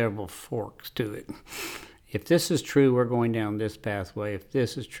have several forks to it. If this is true, we're going down this pathway. If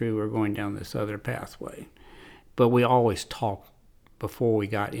this is true, we're going down this other pathway. But we always talked before we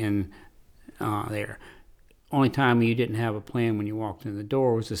got in there. only time you didn't have a plan when you walked in the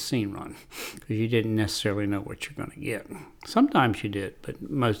door was a scene run, because you didn't necessarily know what you're going to get. Sometimes you did, but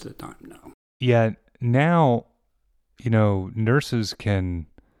most of the time, no. Yeah, now, nurses can,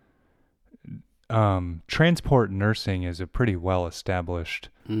 transport nursing is a pretty well-established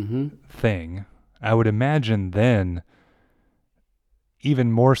thing. I would imagine then,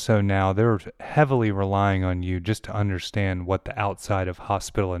 even more so now, they're heavily relying on you just to understand what the outside of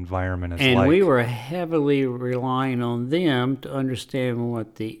hospital environment is like. And we were heavily relying on them to understand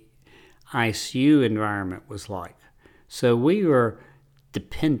what the ICU environment was like. So we were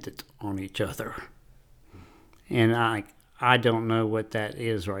dependent on each other. And I don't know what that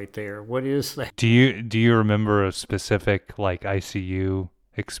is right there. What is that? Do you remember a specific like ICU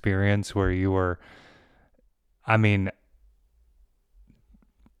experience where you were, I mean,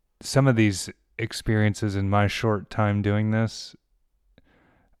 some of these experiences in my short time doing this,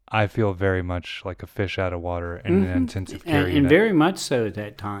 I feel very much like a fish out of water in an intensive care unit. And very much so at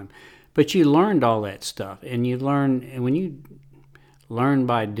that time. But you learned all that stuff, and when you learn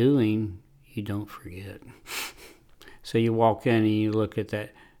by doing, you don't forget. So you walk in and you look at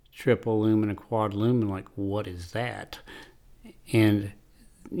that triple lumen and quad lumen, like, what is that? And,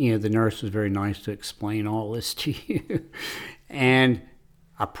 the nurse was very nice to explain all this to you. And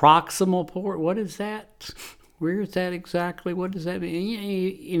a proximal port, what is that? Where is that exactly? What does that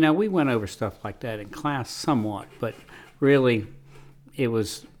mean? We went over stuff like that in class somewhat, but really it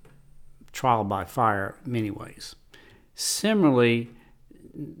was trial by fire in many ways. Similarly,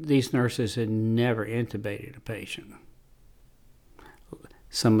 these nurses had never intubated a patient.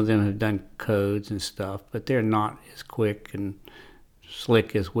 Some of them have done codes and stuff, but they're not as quick and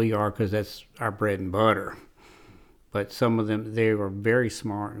slick as we are, because that's our bread and butter. But some of them, they were very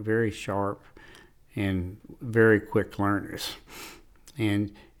smart and very sharp and very quick learners.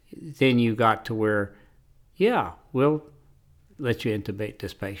 And then you got to where, yeah, we'll let you intubate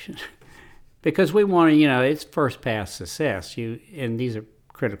this patient. Because we want to, it's first pass success. And these are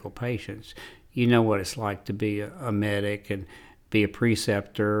critical patients. You know what it's like to be a medic and be a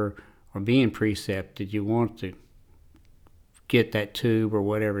preceptor or being precepted. You want to get that tube or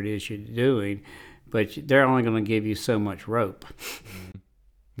whatever it is you're doing, but they're only going to give you so much rope.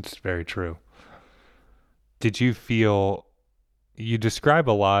 It's very true. Did you feel, you describe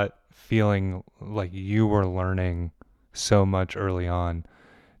a lot feeling like you were learning so much early on.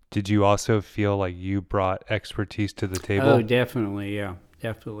 Did you also feel like you brought expertise to the table? Oh, definitely, yeah,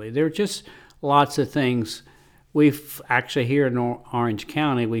 definitely. There were just lots of things. We've actually, here in Orange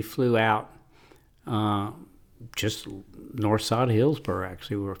County, we flew out just north side of Hillsborough,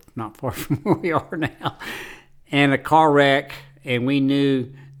 actually. We're not far from where we are now. And a car wreck, and we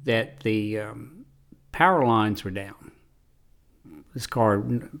knew that the power lines were down. This car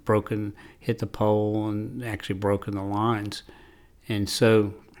hit the pole and actually broken the lines. And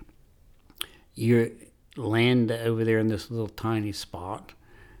so you land over there in this little tiny spot,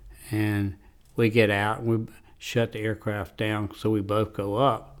 and we get out and we shut the aircraft down so we both go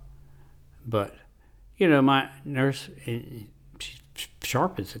up. But, my nurse, she's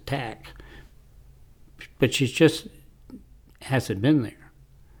sharp as a tack, but she just hasn't been there.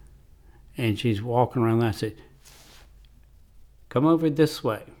 And she's walking around and I said, come over this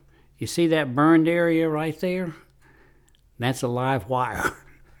way. You see that burned area right there? That's a live wire.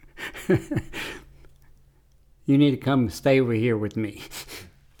 You need to come stay over here with me.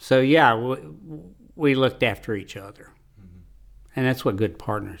 So, yeah, we looked after each other. Mm-hmm. And that's what good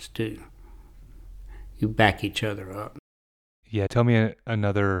partners do. You back each other up. Yeah, tell me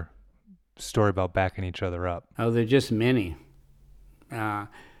another story about backing each other up. Oh, there are just many.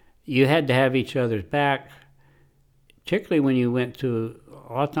 You had to have each other's back, particularly when you went to,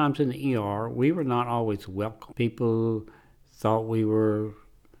 a lot of times in the ER, we were not always welcome. People thought we were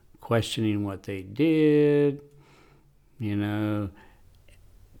questioning what they did.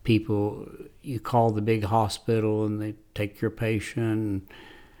 People, you call the big hospital and they take your patient.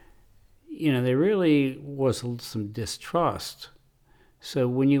 There really was some distrust. So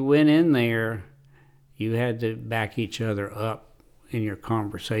when you went in there, you had to back each other up in your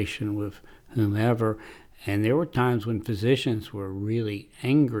conversation with whomever. And there were times when physicians were really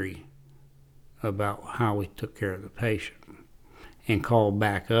angry about how we took care of the patient and called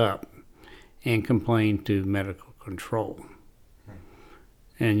back up and complained to medical control.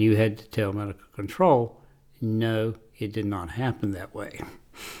 And you had to tell medical control, no, it did not happen that way.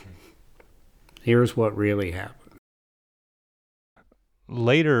 Here's what really happened.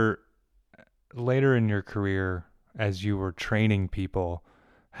 Later in your career, as you were training people,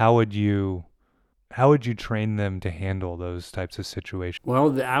 how would you How would you train them to handle those types of situations? Well,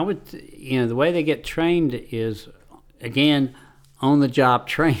 the way they get trained is, again, on the job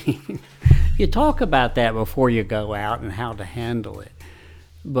training. You talk about that before you go out and how to handle it.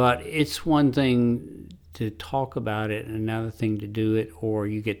 But it's one thing to talk about it and another thing to do it, or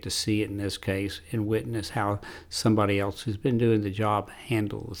you get to see it in this case and witness how somebody else who's been doing the job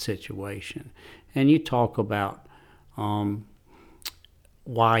handle the situation. And you talk about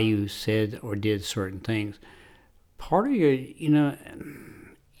why you said or did certain things. Part of your,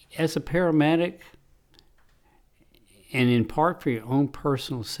 as a paramedic, and in part for your own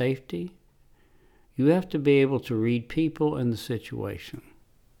personal safety, you have to be able to read people and the situation.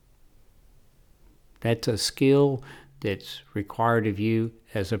 That's a skill that's required of you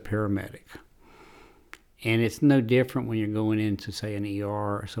as a paramedic. And it's no different when you're going into, say, an ER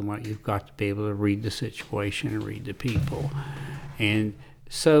or somewhere. You've got to be able to read the situation and read the people. And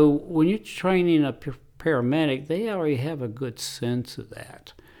so when you're training a paramedic, they already have a good sense of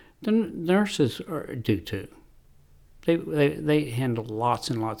that. The nurses do too. They handle lots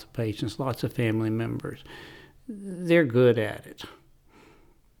and lots of patients, lots of family members. They're good at it.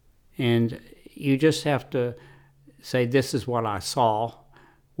 And you just have to say, this is what I saw.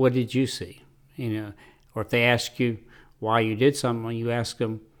 What did you see? Or if they ask you why you did something, you ask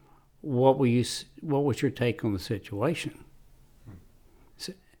them, what was your take on the situation?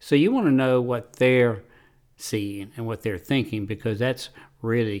 So you want to know what they're seeing and what they're thinking, because that's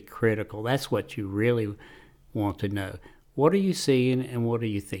really critical. That's what you really want to know. What are you seeing and what are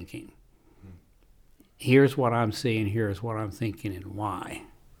you thinking? Here's what I'm seeing, here's what I'm thinking, and why.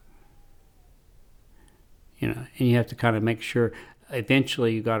 And you have to kind of make sure,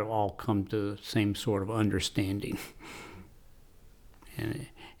 eventually you got to all come to the same sort of understanding. And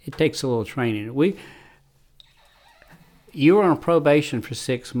it takes a little training. You were on probation for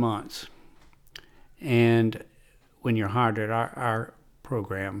 6 months, and when you're hired at our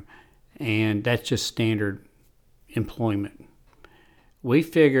program, and that's just standard employment. We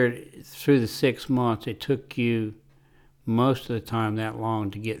figured through the 6 months, it took you most of the time that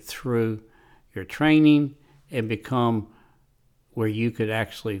long to get through your training and become where you could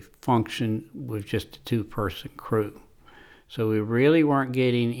actually function with just a 2-person crew. So we really weren't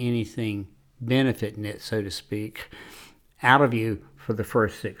getting anything benefiting it, so to speak, out of you for the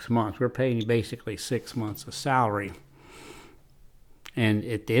first 6 months. We're paying you basically 6 months of salary. And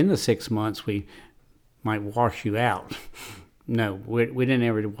at the end of 6 months, we might wash you out. No, we didn't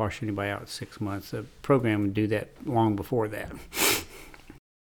ever wash anybody out at 6 months. The program would do that long before that.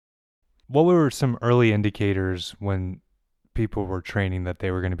 What were some early indicators when people were training that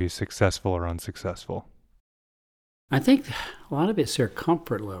they were going to be successful or unsuccessful? I think a lot of it's their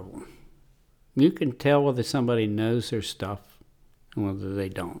comfort level. You can tell whether somebody knows their stuff and whether they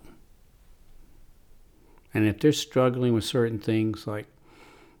don't. And if they're struggling with certain things like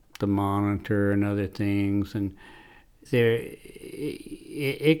the monitor and other things, and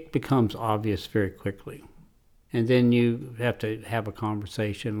it becomes obvious very quickly. And then you have to have a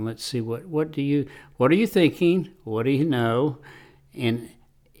conversation. Let's see, what are you thinking? What do you know? And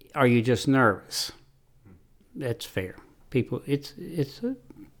are you just nervous? That's fair. People,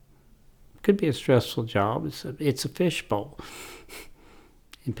 could be a stressful job. It's a fishbowl.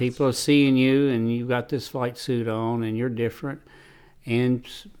 And people are seeing you, and you've got this flight suit on, and you're different. And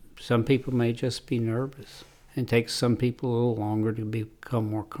some people may just be nervous. And it takes some people a little longer to become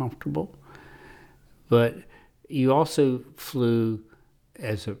more comfortable. But you also flew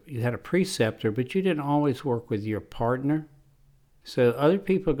you had a preceptor, but you didn't always work with your partner. So other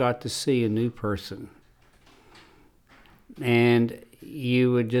people got to see a new person. And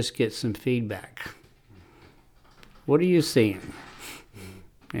you would just get some feedback. What are you seeing?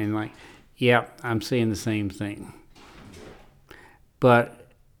 And yeah, I'm seeing the same thing. But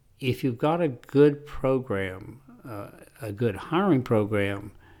if you've got a good program, a good hiring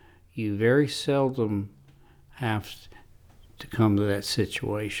program, you very seldom have to come to that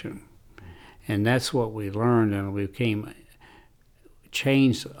situation. And that's what we learned, and we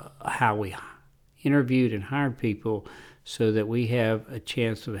changed how we interviewed and hired people so that we have a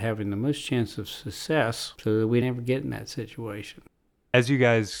chance of having the most chance of success so that we never get in that situation. As you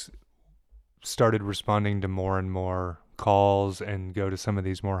guys started responding to more and more calls and go to some of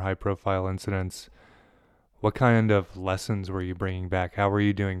these more high-profile incidents, what kind of lessons were you bringing back? How were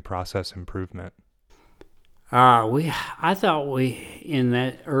you doing process improvement? I thought in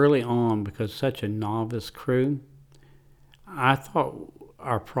that early on, because such a novice crew, I thought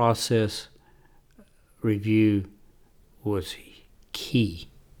our process review was key.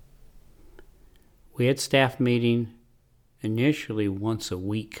 We had staff meeting initially once a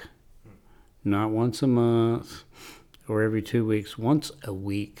week not once a month or every 2 weeks, once a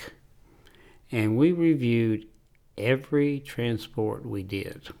week. And we reviewed every transport we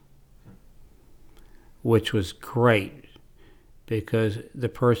did, which was great because the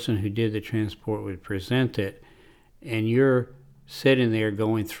person who did the transport would present it, and you're sitting there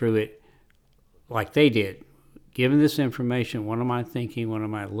going through it like they did. Given this information, what am I thinking, what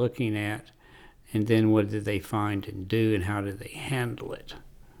am I looking at, and then what did they find and do, and how did they handle it?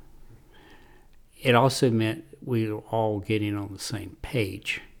 It also meant we were all getting on the same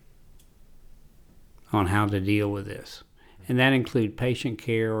page on how to deal with this. And that included patient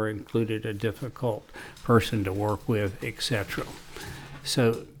care or included a difficult person to work with, etc.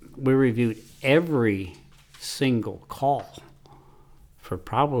 So we reviewed every single call for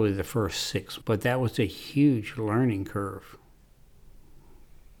probably the first 6, but that was a huge learning curve.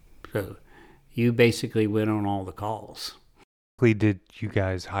 So you basically went on all the calls. Did you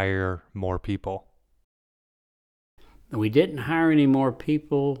guys hire more people? We didn't hire any more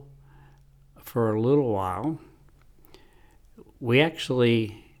people for a little while. We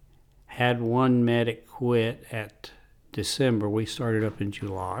actually had one medic quit at December. We started up in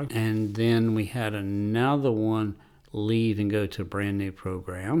July. And then we had another one leave and go to a brand new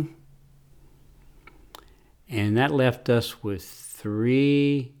program. And that left us with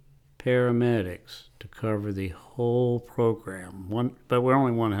 3 paramedics to cover the whole program. But we're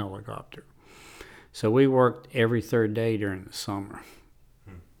only one helicopter. So we worked every 3rd day during the summer.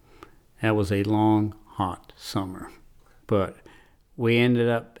 That was a long, hot summer. But we ended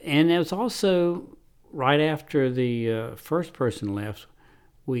up, and it was also right after the first person left,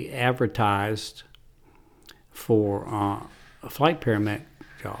 we advertised for a flight paramedic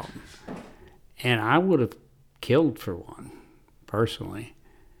job. And I would have killed for one, personally.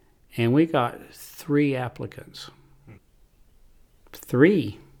 And we got 3 applicants.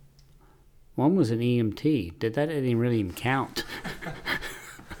 3. One was an EMT. That didn't really even count.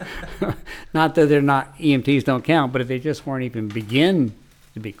 Not that they're not, EMTs don't count, but if they just weren't even begin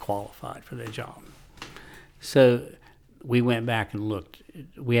to be qualified for the job. So we went back and looked.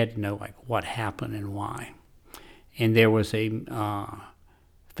 We had to know like what happened and why. And there was a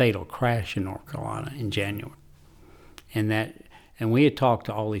fatal crash in North Carolina in January. And we had talked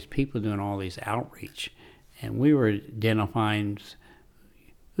to all these people doing all these outreach, and we were identifying,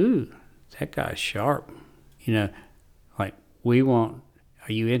 ooh, that guy's sharp. You know, like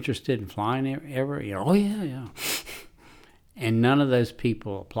are you interested in flying ever? You know, oh yeah. And none of those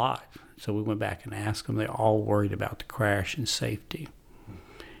people applied. So we went back and asked them. They're all worried about the crash and safety.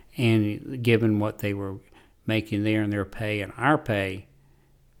 And given what they were making there and their pay and our pay,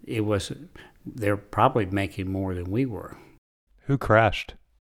 they're probably making more than we were. Who crashed?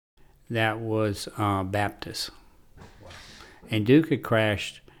 That was Baptist. Wow. And Duke had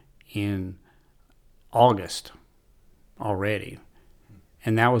crashed in August already.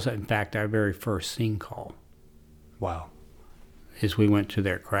 And that was, in fact, our very first scene call. Wow. As we went to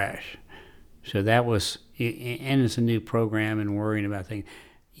their crash. So that was, and it's a new program and worrying about things.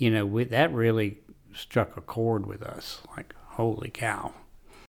 You know, that really struck a chord with us. Like, holy cow.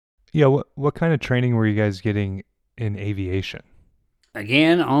 Yeah, what kind of training were you guys getting in aviation?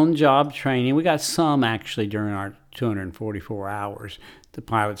 Again, on-job training. We got some actually during our 244 hours. The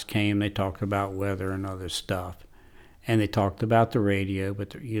pilots came, they talked about weather and other stuff. And they talked about the radio,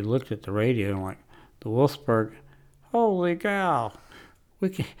 but you looked at the radio and like, the Wolfsburg, holy cow.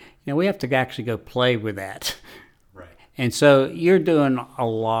 We have to actually go play with that. Right. And so you're doing a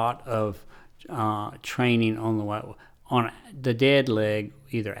lot of training on the dead leg,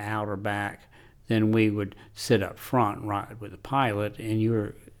 either out or back. Then we would sit up front, right, with the pilot, and you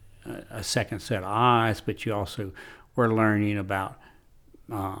were a second set of eyes, but you also were learning about,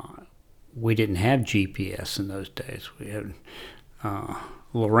 we didn't have GPS in those days. We had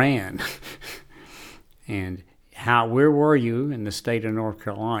Loran. And where were you in the state of North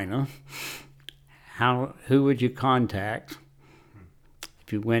Carolina? Who would you contact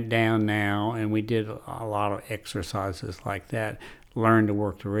if you went down now? And we did a lot of exercises like that. Learned to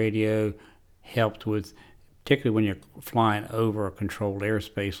work the radio, helped with, particularly when you're flying over a controlled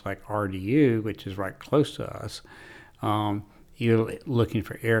airspace like RDU, which is right close to us. You're looking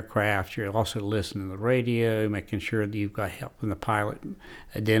for aircraft. You're also listening to the radio, making sure that you've got help from the pilot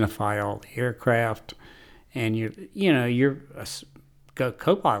identify all the aircraft. And you're a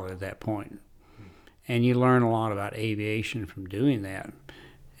co-pilot at that point. And you learn a lot about aviation from doing that.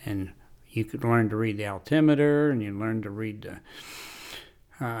 And you could learn to read the altimeter, and you learn to read the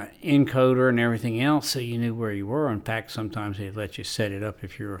encoder and everything else, so you knew where you were. In fact, sometimes they'd let you set it up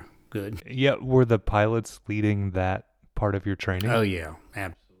if you were good. Yeah, were the pilots leading that part of your training? Oh, yeah,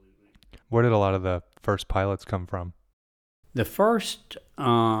 absolutely. Where did a lot of the first pilots come from? The first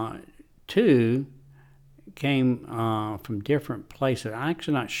two came from different places. I'm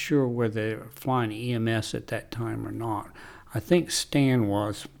actually not sure whether they were flying EMS at that time or not. I think Stan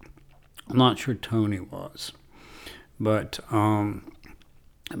was. I'm not sure Tony was. But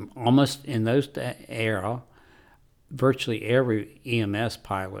almost in those era, virtually every EMS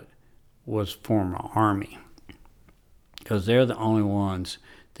pilot was former Army, because they're the only ones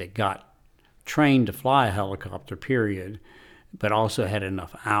that got trained to fly a helicopter, period, but also had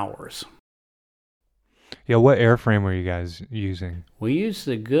enough hours. Yeah, what airframe were you guys using? We used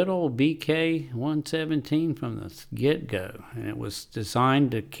the good old BK-117 from the get-go, and it was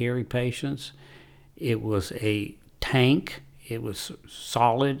designed to carry patients. It was a tank. It was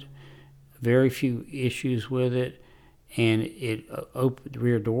solid, very few issues with it, and the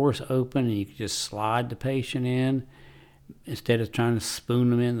rear doors open, and you could just slide the patient in instead of trying to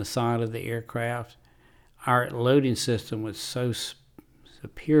spoon them in the side of the aircraft. Our loading system was so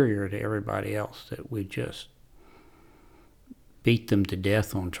superior to everybody else that we just beat them to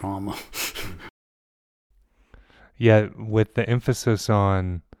death on trauma. Yeah, with the emphasis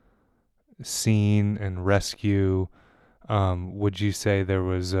on scene and rescue, would you say there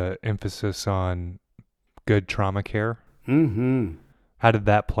was an emphasis on good trauma care? Mm-hmm. How did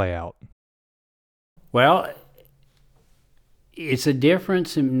that play out? Well, it's a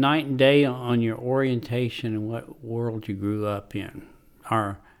difference in night and day on your orientation and what world you grew up in.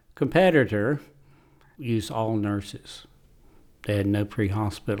 Our competitor used all nurses. They had no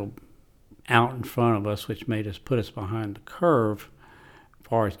pre-hospital out in front of us, which made us put us behind the curve as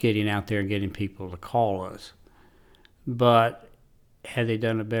far as getting out there and getting people to call us. But had they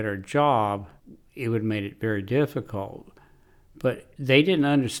done a better job, it would have made it very difficult. But they didn't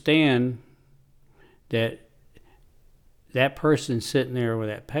understand that that person sitting there with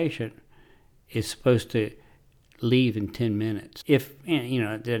that patient is supposed to leave in 10 minutes. If,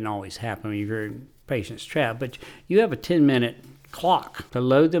 it didn't always happen when you're in patient's trap, but you have a 10-minute clock to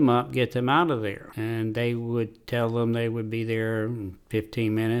load them up, get them out of there. And they would tell them they would be there in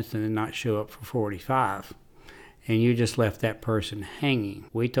 15 minutes and then not show up for 45. And you just left that person hanging.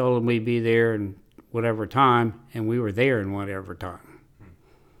 We told them we'd be there in whatever time, and we were there in whatever time.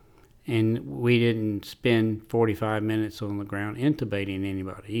 And we didn't spend 45 minutes on the ground intubating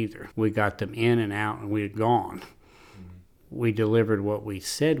anybody either. We got them in and out, and we had gone. Mm-hmm. We delivered what we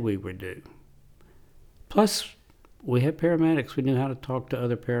said we would do. Plus, we had paramedics. We knew how to talk to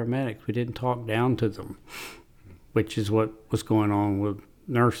other paramedics. We didn't talk down to them, which is what was going on with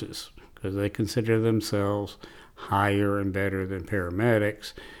nurses, because they consider themselves higher and better than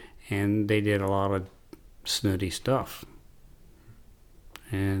paramedics, and they did a lot of snooty stuff.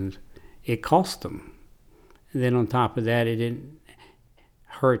 And it cost them. And then on top of that, it didn't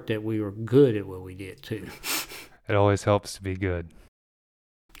hurt that we were good at what we did too. It always helps to be good.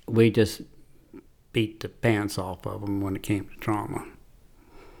 We just beat the pants off of them when it came to trauma.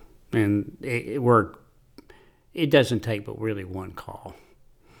 And it worked. It doesn't take but really one call.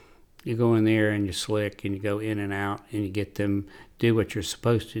 You go in there and you slick and you go in and out and you get them do what you're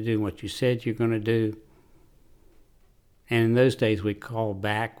supposed to do, what you said you're going to do. And in those days, we called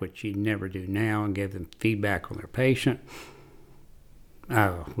back, which you never do now, and gave them feedback on their patient.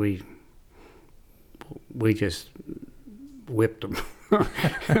 Oh, we just whipped them.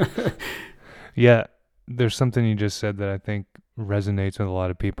 Yeah, there's something you just said that I think resonates with a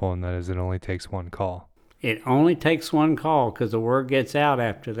lot of people, and that is it only takes one call. It only takes one call, because the word gets out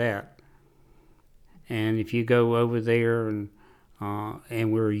after that. And if you go over there and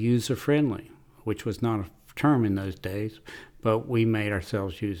we're user-friendly, which was not a term in those days, but we made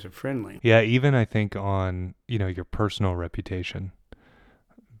ourselves user-friendly. Yeah, even I think on, your personal reputation,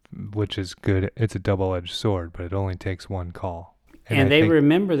 which is good. It's a double-edged sword, but it only takes one call. And they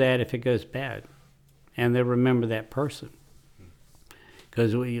remember that if it goes bad. And they remember that person.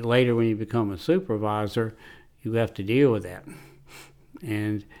 Because later when you become a supervisor, you have to deal with that.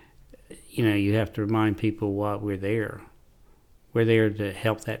 And, you have to remind people why we're there. We're there to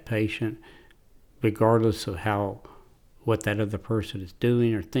help that patient, regardless of what that other person is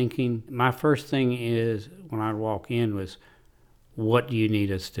doing or thinking. My first thing is, when I walk in, was, what do you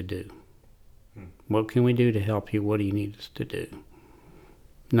need us to do? What can we do to help you? What do you need us to do?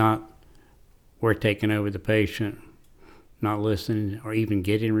 Not, we're taking over the patient, not listening or even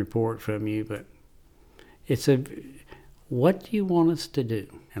getting a report from you, but it's what do you want us to do?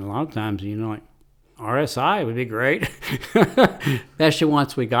 And a lot of times, like, RSI would be great, especially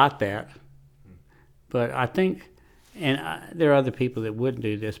once we got that. But I think, and there are other people that wouldn't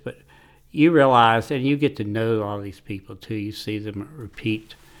do this, but you realize, and you get to know all these people too, you see them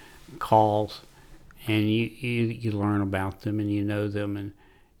repeat calls, and you learn about them, and you know them, and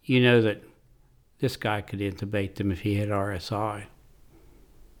you know that this guy could intubate them if he had RSI.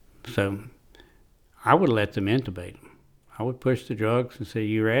 So I would let them intubate them. I would push the drugs and say,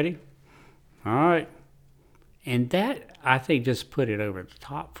 "You ready? All right." And that, I think, just put it over the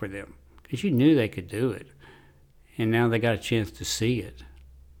top for them, because you knew they could do it. And now they got a chance to see it.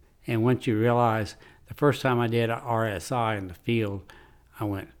 And once you realize, the first time I did RSI in the field, I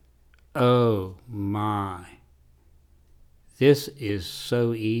went, "Oh my, this is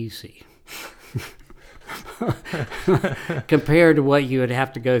so easy." Compared to what you would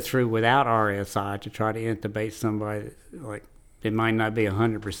have to go through without RSI to try to intubate somebody like they might not be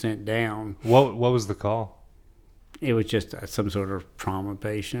 100% down. What was the call? It was just some sort of trauma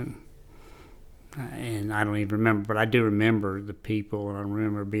patient. And I don't even remember, but I do remember the people, and I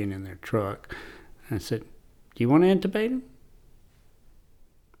remember being in their truck. And I said, "Do you want to intubate him?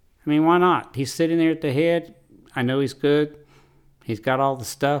 I mean, why not? He's sitting there at the head. I know he's good. He's got all the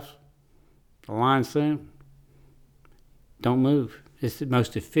stuff. The line's soon. Don't move. It's the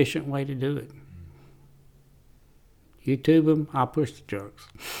most efficient way to do it. You tube him, I'll push the drugs."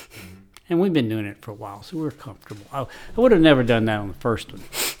 And we've been doing it for a while, so we're comfortable. I would have never done that on the first one.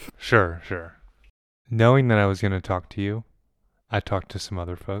 Sure. Knowing that I was going to talk to you, I talked to some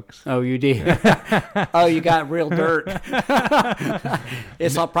other folks. Oh, you did? Oh, you got real dirt.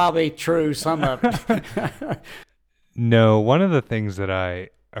 It's all probably true, some of it. No, one of the things that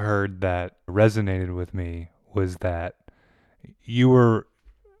I heard that resonated with me was that you were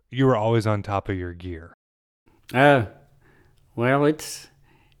always on top of your gear. Oh, well,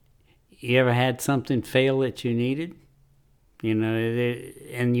 you ever had something fail that you needed? You know,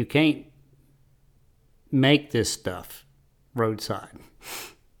 and you can't make this stuff roadside.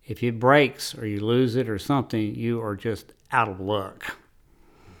 If it breaks or you lose it or something, you are just out of luck.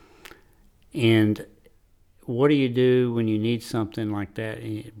 And what do you do when you need something like that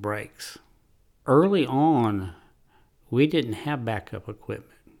and it breaks? Early on, we didn't have backup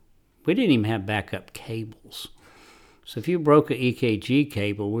equipment. We didn't even have backup cables. So if you broke an EKG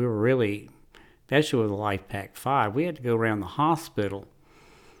cable, we were really, especially with the LifePak 5, we had to go around the hospital,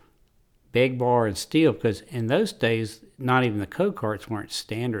 beg, borrow, and steal, because in those days, not even the code cards weren't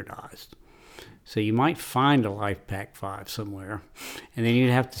standardized. So you might find a LifePak 5 somewhere, and then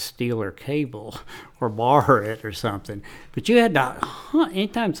you'd have to steal their cable or borrow it or something. But you had to hunt.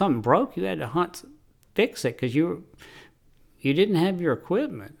 Anytime something broke, you had to hunt, fix it, because you didn't have your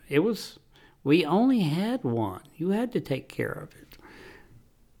equipment. We only had one. You had to take care of it.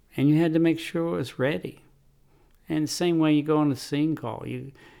 And you had to make sure it was ready. And the same way you go on a scene call.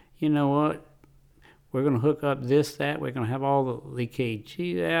 You know what? We're going to hook up this, that. We're going to have all the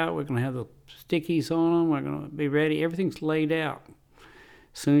EKG out. We're going to have the stickies on them. We're going to be ready. Everything's laid out.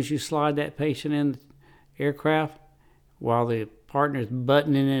 As soon as you slide that patient in the aircraft, while the partner's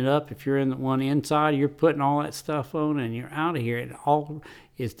buttoning it up, if you're in the one inside, you're putting all that stuff on and you're out of here. It all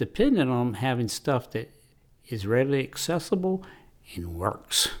is dependent on having stuff that is readily accessible and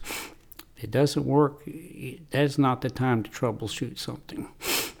works. If it doesn't work, that's not the time to troubleshoot something.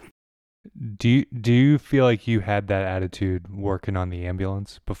 Do you feel like you had that attitude working on the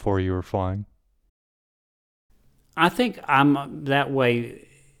ambulance before you were flying? I think I'm that way.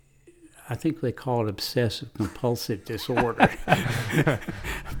 I think they call it obsessive compulsive disorder.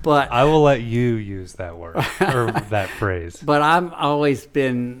 But I will let you use that word or that phrase. But I've always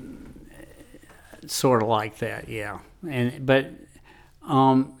been sort of like that, yeah. But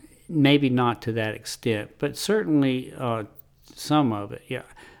maybe not to that extent, but certainly some of it, yeah.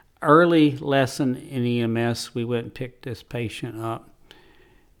 Early lesson in EMS, we went and picked this patient up,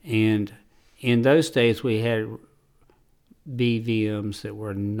 and in those days we had BVMs that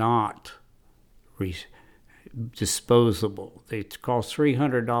were not disposable. They cost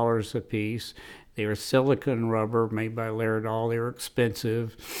 $300 a piece. They were silicone rubber made by Laerdal. They were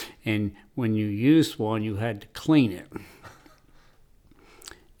expensive, and when you used one, you had to clean it.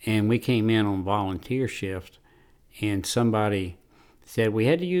 And we came in on volunteer shift, and somebody said we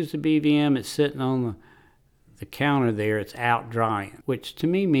had to use the BVM. It's sitting on the counter there. It's out drying, which to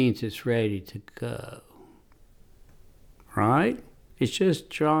me means it's ready to go. Right? It's just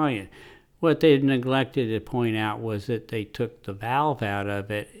drying. What they neglected to point out was that they took the valve out of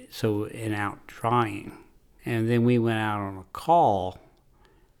it, so in out drying. And then we went out on a call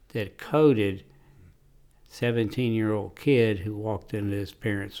that coded 17-year-old kid who walked into his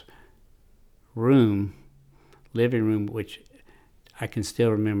parents' living room, which I can still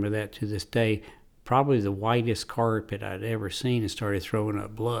remember that to this day, probably the whitest carpet I'd ever seen, and started throwing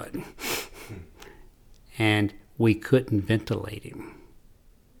up blood. And we couldn't ventilate him.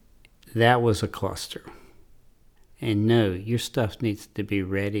 that was a cluster. And no, your stuff needs to be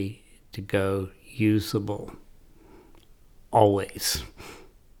ready to go, usable, always.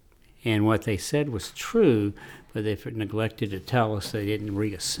 And what they said was true, but they neglected to tell us they didn't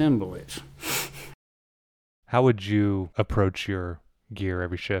reassemble it. How would you approach your gear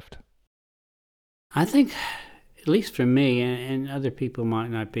every shift? I think, at least for me, and other people might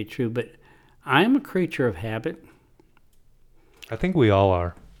not be true, but I am a creature of habit. I think we all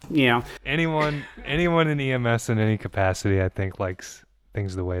are. Yeah. Anyone in EMS in any capacity, I think, likes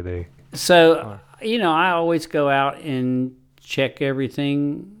things the way they So, are. I always go out and check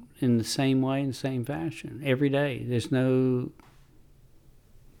everything in the same way, in the same fashion, every day. There's no...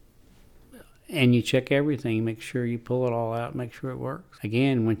 And you check everything, make sure you pull it all out, make sure it works.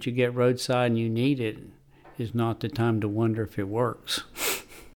 Again, once you get roadside and you need it, is not the time to wonder if it works.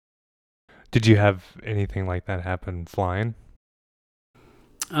 Did you have anything like that happen flying?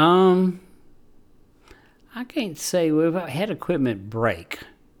 I can't say we've had equipment break,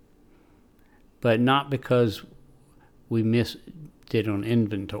 but not because we missed it on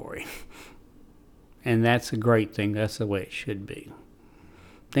inventory. And that's a great thing. That's the way it should be.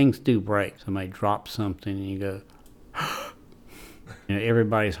 Things do break. Somebody drops something and you go,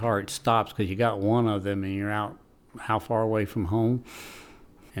 everybody's heart stops because you got one of them and you're out how far away from home,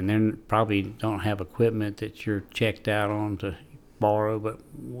 and then probably don't have equipment that you're checked out on to borrow. But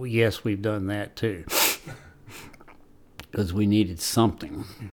yes, we've done that too because we needed something.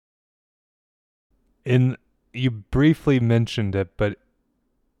 You briefly mentioned it, but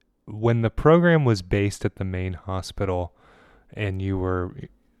when the program was based at the main hospital and you were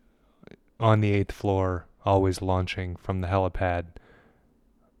on the 8th floor, always launching from the helipad,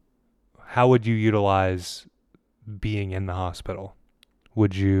 how would you utilize being in the hospital?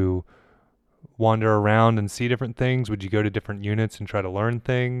 Would you wander around and see different things? Would you go to different units and try to learn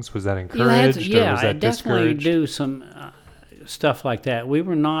things? Was that encouraged, or was that definitely discouraged? do some stuff like that. We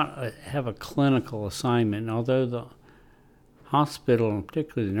were not have a clinical assignment, although the hospital, and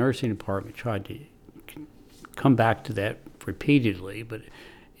particularly the nursing department, tried to come back to that repeatedly, but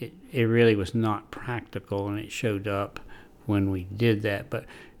it really was not practical, and it showed up when we did that. But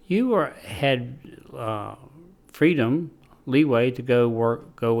you had freedom, leeway to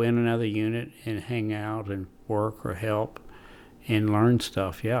go in another unit and hang out and work or help and learn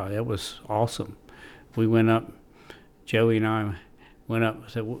stuff. Yeah, that was awesome. We went up, Joey and I went up and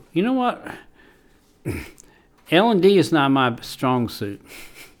said, well, you know what? L&D is not my strong suit.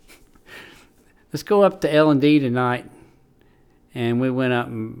 Let's go up to L&D tonight. And we went up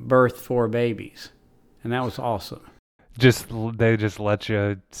and birthed 4 babies. And that was awesome. They just let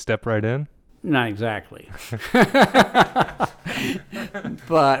you step right in? Not exactly.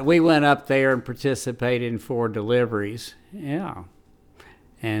 But we went up there and participated in 4 deliveries. Yeah.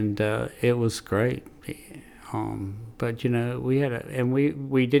 And it was great. But,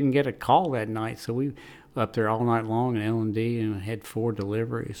 we didn't get a call that night. So we were up there all night long in L&D and had 4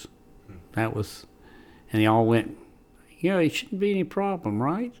 deliveries. That was, and they all went, it shouldn't be any problem,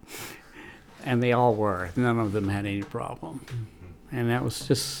 right? And they all were. None of them had any problem. And that was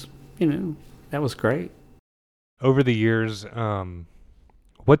just, that was great. Over the years,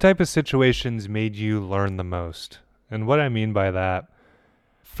 what type of situations made you learn the most? And what I mean by that,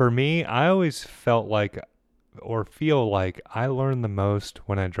 for me, I always felt like or feel like I learn the most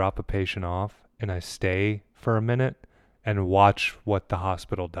when I drop a patient off and I stay for a minute and watch what the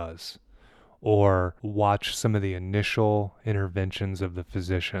hospital does, or watch some of the initial interventions of the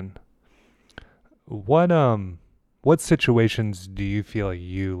physician. What situations do you feel like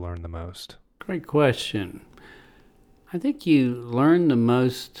you learn the most? Great question. I think you learn the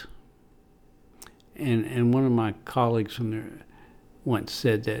most, and one of my colleagues from there once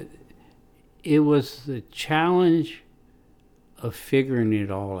said that it was the challenge of figuring it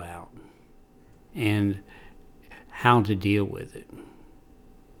all out and how to deal with it.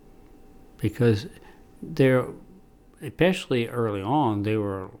 Because there, especially early on, there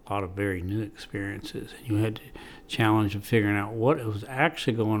were a lot of very new experiences. And you had the challenge of figuring out what was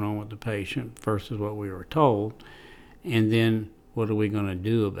actually going on with the patient versus what we were told, and then what are we going to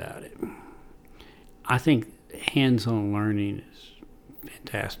do about it. I think hands-on learning is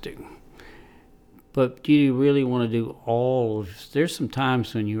fantastic. But do you really want to do all of this? There's some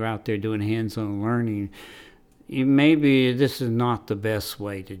times when you're out there doing hands-on learning, maybe this is not the best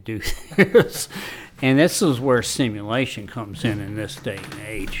way to do this. And this is where simulation comes in this day and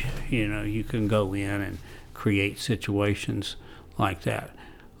age. You can go in and create situations like that.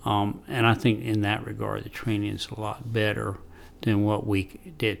 And I think in that regard, the training is a lot better than what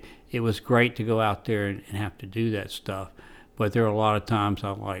we did. It was great to go out there and have to do that stuff. But there are a lot of times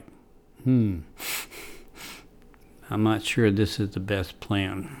I'm like, I'm not sure this is the best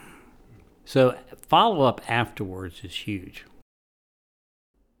plan. So follow-up afterwards is huge.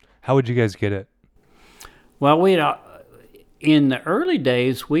 How would you guys get it? Well, in the early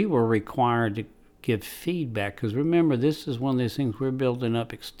days, we were required to give feedback, because remember, this is one of those things we're building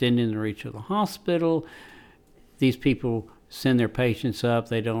up, extending the reach of the hospital. These people send their patients up.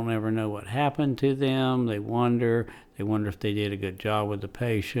 They don't ever know what happened to them. They wonder if they did a good job with the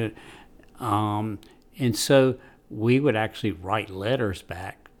patient. And so we would actually write letters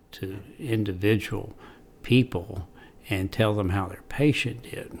back to individual people and tell them how their patient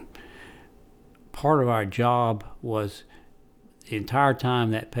did. Part of our job was the entire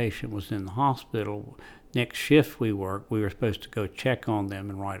time that patient was in the hospital, next shift we worked, we were supposed to go check on them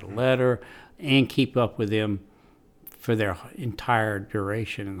and write a letter and keep up with them for their entire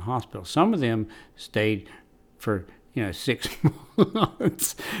duration in the hospital. Some of them stayed for 6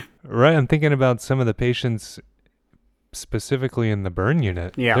 months. Right, I'm thinking about some of the patients specifically in the burn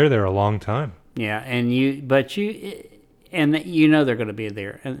unit. Yeah. They're there a long time. Yeah, and you know they're going to be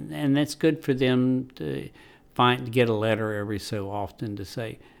there, and that's good for them to get a letter every so often to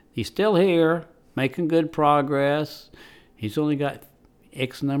say he's still here, making good progress. He's only got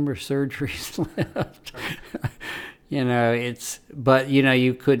X number of surgeries left. But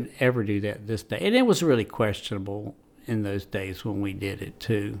you couldn't ever do that this day, and it was really questionable in those days when we did it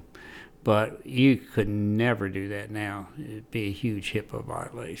too. But you could never do that now. It'd be a huge HIPAA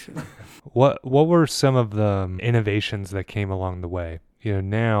violation. What were some of the innovations that came along the way?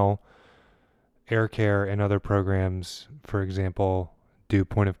 Now Air Care and other programs, for example, do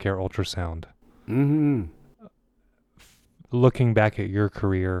point-of-care ultrasound. Mm-hmm. Looking back at your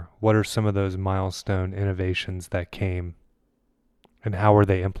career, what are some of those milestone innovations that came, and how were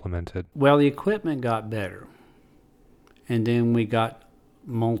they implemented? Well, the equipment got better, and then we got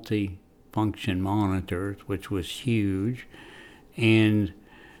multi-function monitors, which was huge, and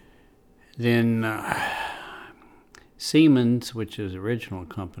then Siemens, which is the original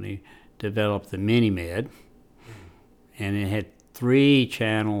company, developed the Mini-Med, and it had 3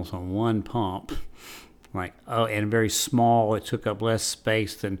 channels on one pump, and very small. It took up less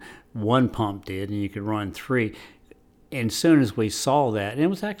space than one pump did, and you could run 3. And as soon as we saw that, and it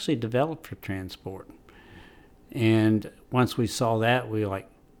was actually developed for transport, and once we saw that, we were like,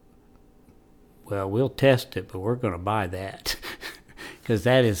 well, we'll test it, but we're going to buy that, because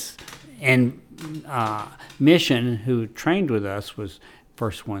that is, and Mission, who trained with us, was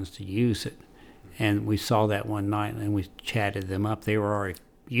first ones to use it, and we saw that one night and we chatted them up. They were already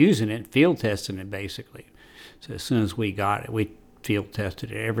using it, field testing it basically. So as soon as we got it, we field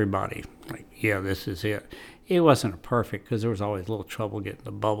tested it. Everybody yeah, this is it. It wasn't perfect because there was always a little trouble getting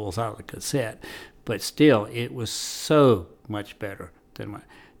the bubbles out of the cassette, but still it was so much better than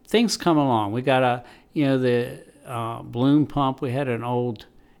things come along. We got the balloon pump. We had an old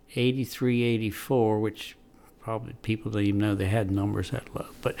 83, 84, which probably people didn't even know they had numbers that low,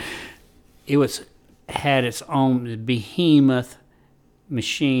 but it had its own behemoth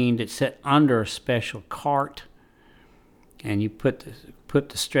machine that sat under a special cart, and you put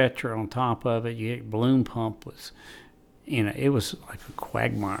the stretcher on top of it. Your balloon pump was, it was like a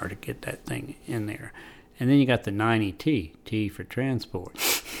quagmire to get that thing in there. And then you got the 90T, T for transport,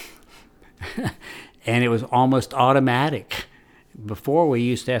 and it was almost automatic. Before, we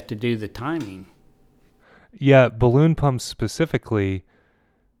used to have to do the timing. Yeah, balloon pumps specifically,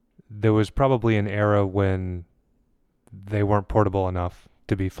 there was probably an era when they weren't portable enough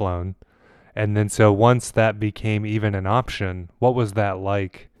to be flown. And then so once that became even an option, what was that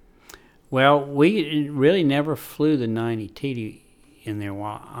like? Well, we really never flew the 90T in there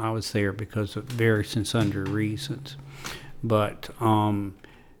while I was there because of various and sundry reasons. But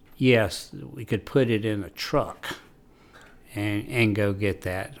yes, we could put it in a truck and go get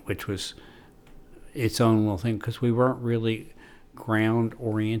that, which was its own little thing, because we weren't really ground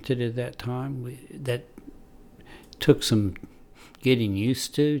oriented at that time. That took some getting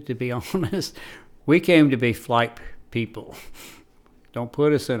used to be honest. We came to be flight people. Don't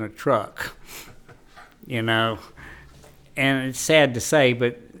put us in a truck, And it's sad to say,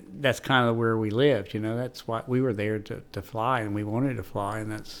 but that's kind of where we lived. That's why we were there to fly, and we wanted to fly,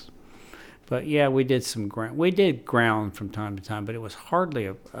 and that's. But yeah, we did some ground. We did ground from time to time, but it was hardly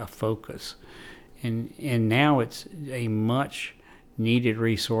a focus. And now it's a much needed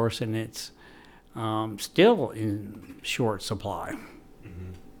resource, and it's still in short supply.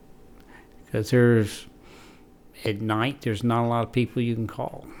 Because at night, there's not a lot of people you can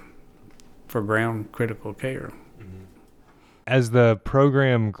call for ground critical care. As the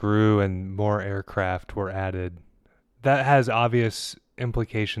program grew and more aircraft were added, that has obvious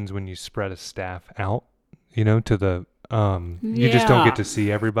implications when you spread a staff out, to the, you just don't get to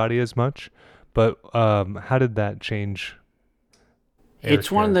see everybody as much. But how did that change?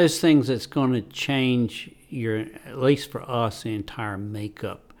 It's one of those things that's going to change at least for us, the entire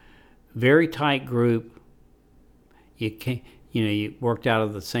makeup. Very tight group. You can't, you worked out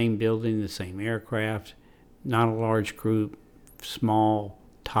of the same building, the same aircraft, not a large group, small,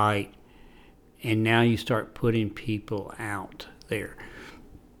 tight, and now you start putting people out there.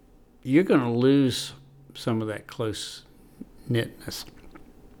 You're going to lose some of that close-knitness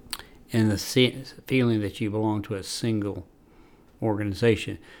and the feeling that you belong to a single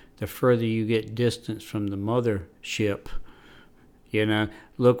organization. The further you get distance from the mothership,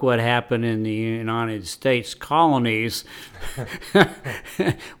 look what happened in the United States colonies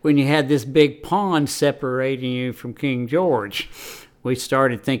when you had this big pond separating you from King George. We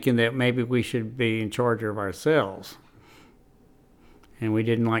started thinking that maybe we should be in charge of ourselves. And we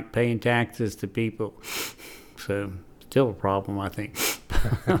didn't like paying taxes to people. So, still a problem, I think.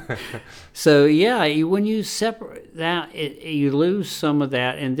 So, yeah, when you separate that, you lose some of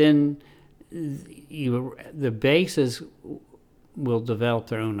that, and then the bases will develop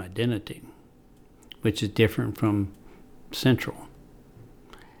their own identity, which is different from central.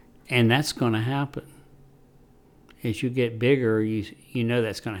 And that's going to happen. As you get bigger, you know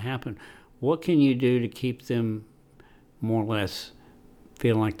that's going to happen. What can you do to keep them more or less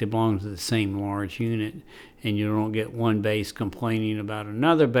feel like they belong to the same large unit, and you don't get one base complaining about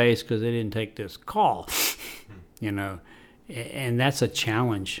another base because they didn't take this call, and that's a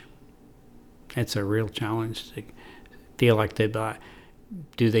challenge. That's a real challenge to feel like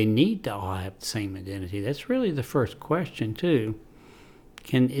do they need to all have the same identity? That's really the first question too.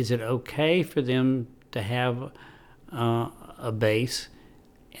 Is it okay for them to have a base?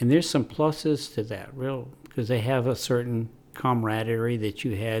 And there's some pluses to that, because they have a certain camaraderie that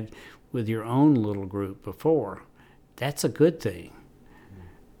you had with your own little group before. That's a good thing.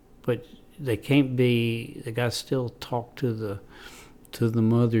 But they got to still talk to the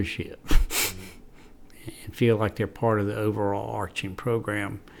mothership and feel like they're part of the overall arching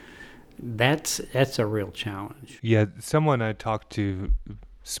program. That's a real challenge. Yeah, someone I talked to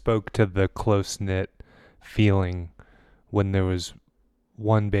spoke to the close-knit feeling when there was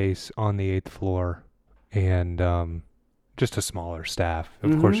one base on the 8th floor and just a smaller staff.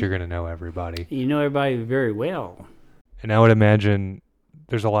 Of course, you're going to know everybody. You know everybody very well. And I would imagine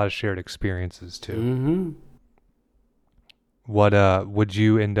there's a lot of shared experiences, too. Mm-hmm. What would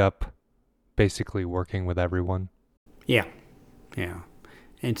you end up basically working with everyone? Yeah.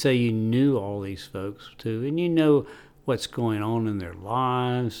 And so you knew all these folks, too. And you know what's going on in their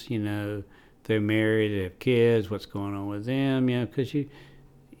lives. They're married, they have kids, what's going on with them, because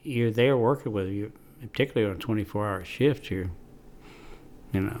you're there working with you, particularly on a 24-hour shift here,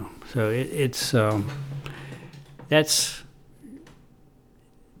 So that's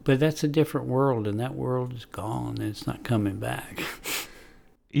a different world, and that world is gone, and it's not coming back.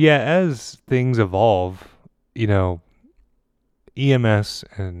 Yeah, as things evolve, EMS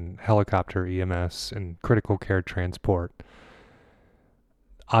and helicopter EMS and critical care transport,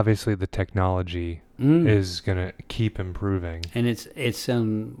 obviously the technology is going to keep improving. And it's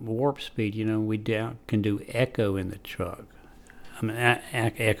on warp speed. We can do echo in the truck.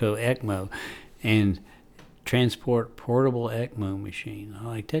 Echo, ECMO, and transport portable ECMO machine.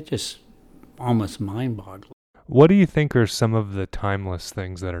 Like, that just almost mind-boggling. What do you think are some of the timeless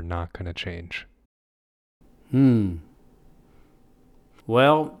things that are not going to change?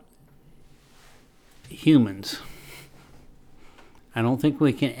 Well, humans. I don't think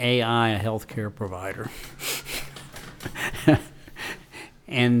we can AI a healthcare provider.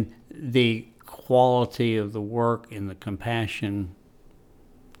 And the quality of the work and the compassion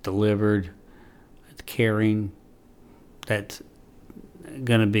delivered, the caring, that's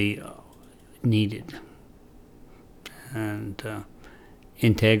going to be needed. And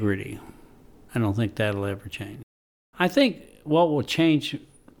integrity. I don't think that'll ever change. I think what will change,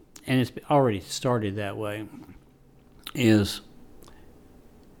 and it's already started that way, is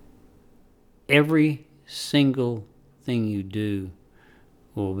every single thing you do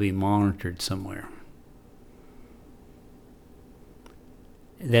will be monitored somewhere.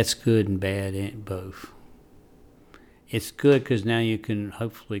 That's good and bad, both. It's good because now you can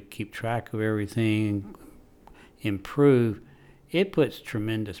hopefully keep track of everything, improve. It puts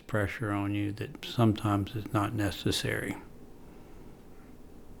tremendous pressure on you that sometimes is not necessary.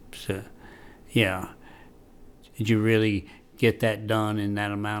 So, yeah. Did you really get that done in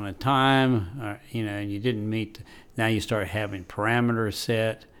that amount of time? And you didn't meet. Now you start having parameters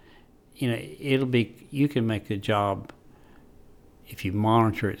set. you can make the job, if you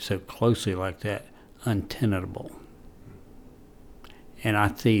monitor it so closely like that, untenable. And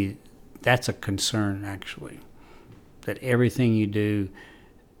I see that's a concern, actually, that everything you do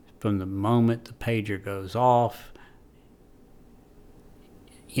from the moment the pager goes off,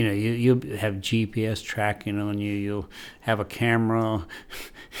 you'll have GPS tracking on you, you'll have a camera,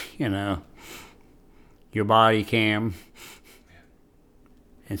 your body cam.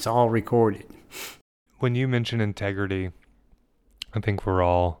 It's all recorded. When you mention integrity, I think we're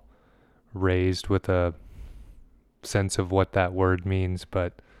all raised with a sense of what that word means,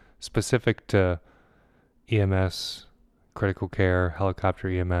 but specific to EMS, critical care, helicopter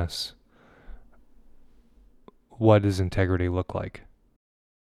EMS, what does integrity look like?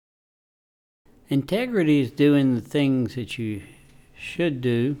 Integrity is doing the things that you should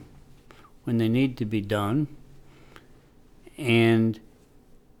do when they need to be done. And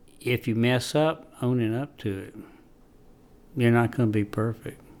if you mess up, owning up to it. You're not going to be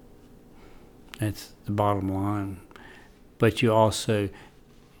perfect. That's the bottom line. But you also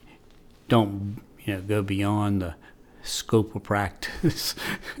don't, go beyond the scope of practice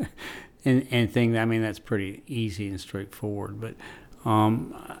and things. I mean, that's pretty easy and straightforward. But,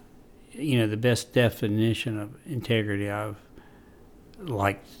 the best definition of integrity I've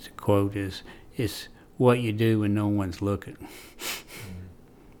liked to quote is what you do when no one's looking.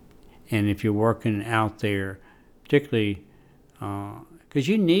 And if you're working out there, particularly because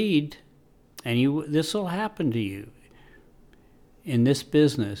you need, and this will happen to you in this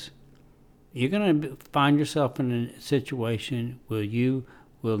business, you're going to find yourself in a situation where you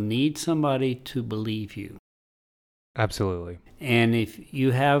will need somebody to believe you. Absolutely. And if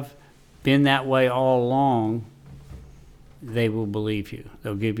you have been that way all along, they will believe you.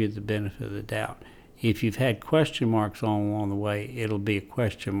 They'll give you the benefit of the doubt. If you've had question marks all along the way, it'll be a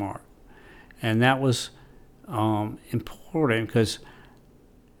question mark. And that was important because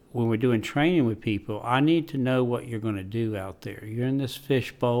when we're doing training with people, I need to know what you're going to do out there. You're in this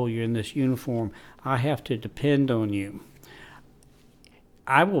fishbowl, you're in this uniform. I have to depend on you.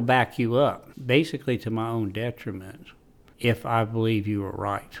 I will back you up, basically to my own detriment, if I believe you are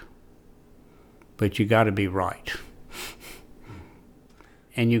right. But you got to be right.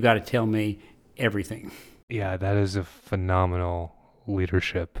 And you got to tell me everything. Yeah, that is a phenomenal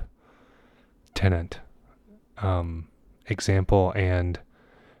leadership tenet, example, and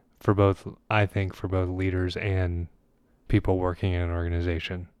for both leaders and people working in an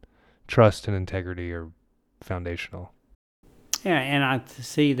organization, trust and integrity are foundational. Yeah, and I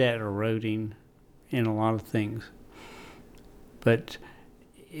see that eroding in a lot of things. But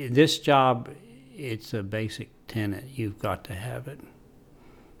this job, it's a basic tenet. You've got to have it,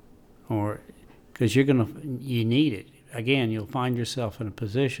 or because you need it. Again, you'll find yourself in a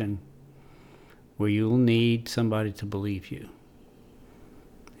position where you'll need somebody to believe you.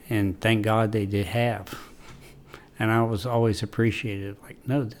 And thank God they did have. And I was always appreciative, like,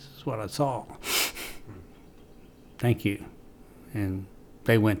 no, this is what I saw. Thank you. And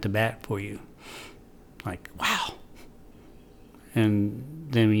they went to bat for you. Like, wow. And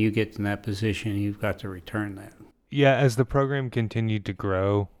then when you get in that position, you've got to return that. Yeah, as the program continued to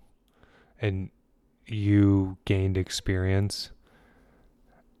grow and you gained experience,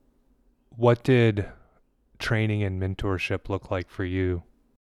 what did training and mentorship look like for you?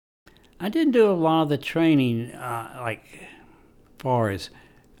 I didn't do a lot of the training, like far as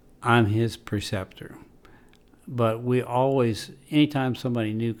I'm his preceptor. But we always, anytime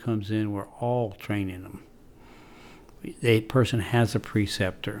somebody new comes in, we're all training them. The person has a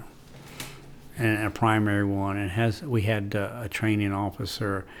preceptor and a primary one, and we had a training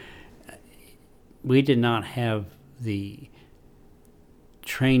officer. We did not have the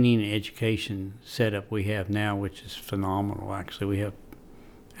training and education setup we have now, which is phenomenal. Actually, we have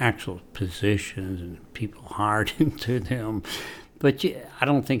actual positions and people hired into them. But I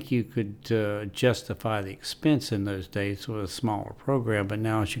don't think you could justify the expense in those days with a smaller program. But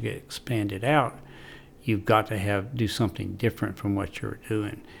now as you get expanded out, you've got to do something different from what you're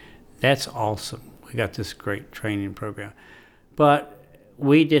doing. That's awesome. We got this great training program. But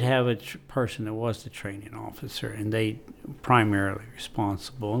we did have a person that was the training officer, and they primarily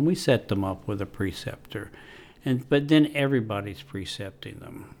responsible. And we set them up with a preceptor. But then everybody's precepting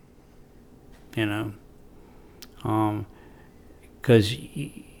them, because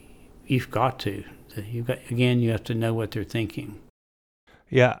you've got to. You have to know what they're thinking.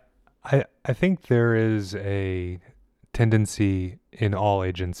 Yeah, I think there is a tendency in all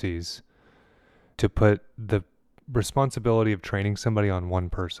agencies to put the responsibility of training somebody on one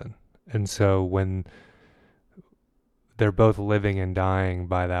person. And so when they're both living and dying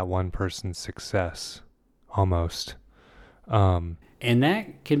by that one person's success, almost. And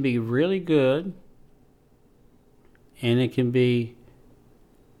that can be really good, and it can be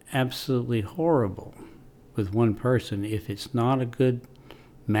absolutely horrible with one person if it's not a good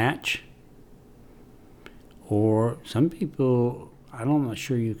match. Or some people, I'm not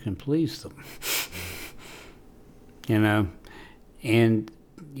sure you can please them. You know, and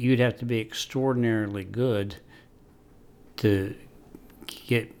you'd have to be extraordinarily good to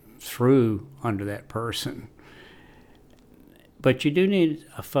get through under that person. But you do need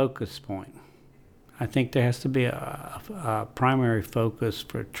a focus point. I think there has to be a primary focus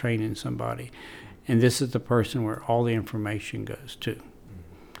for training somebody. And this is the person where all the information goes to.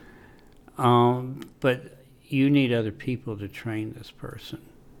 But you need other people to train this person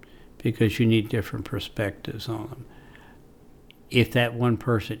because you need different perspectives on them. If that one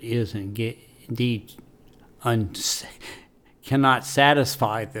person is indeed cannot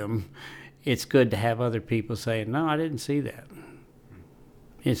satisfy them, it's good to have other people say, no, I didn't see that.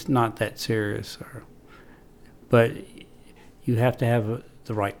 It's not that serious. But you have to have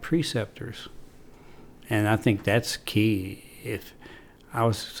the right preceptors. And I think that's key. If I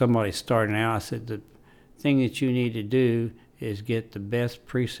was somebody starting out, I said the thing that you need to do is get the best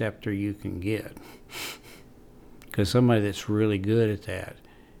preceptor you can get. Because somebody that's really good at that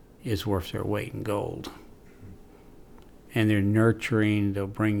is worth their weight in gold. And they're nurturing, they'll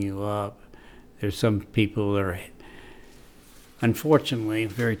bring you up. There's some people that are, unfortunately,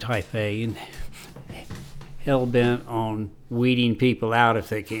 very type A and hell-bent on weeding people out if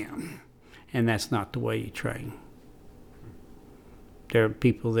they can. And that's not the way you train. There are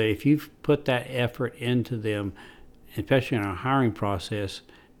people that if you've put that effort into them, especially in our hiring process,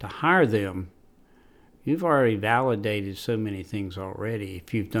 to hire them, you've already validated so many things already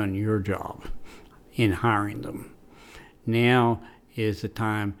if you've done your job in hiring them. Now is the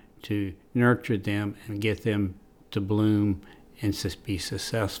time to nurture them and get them to bloom and be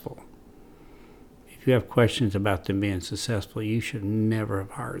successful. If you have questions about them being successful, you should never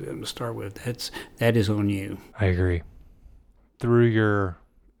have hired them to start with. That is on you. I agree. Through your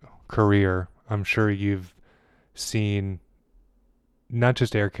career, I'm sure you've seen not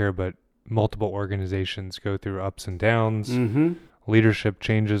just air care, but multiple organizations go through ups and downs, leadership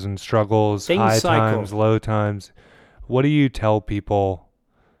changes and struggles, high times, low times. What do you tell people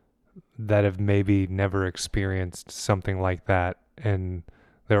that have maybe never experienced something like that and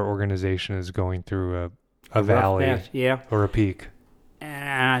their organization is going through a valley or a peak?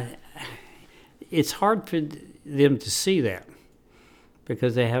 It's hard for them to see that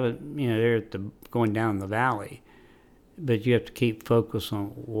because they haven't, they're going down the valley. But you have to keep focus on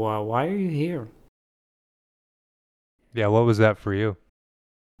why are you here? Yeah, what was that for you?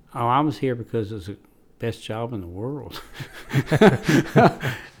 Oh, I was here because it's the best job in the world.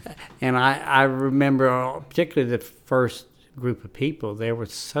 And I remember particularly the first group of people, they were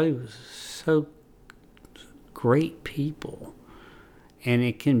so great people. And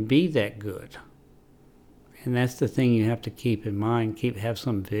it can be that good. And that's the thing you have to keep in mind, have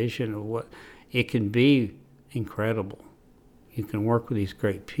some vision of what it can be. Incredible. You can work with these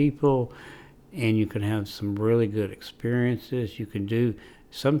great people and you can have some really good experiences. You can do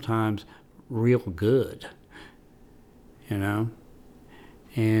sometimes real good, and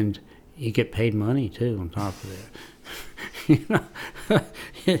you get paid money too on top of that.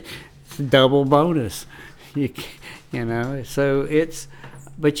 It's a double bonus. So it's,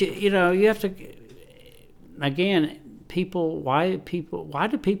 but you have to, again, why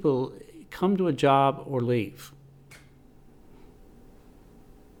do people come to a job or leave?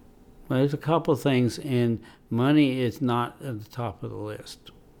 Well, there's a couple of things, and money is not at the top of the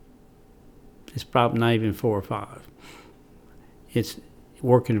list. It's probably not even 4 or 5. It's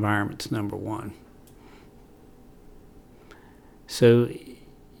work environment's number 1. So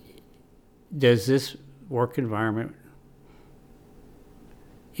does this work environment,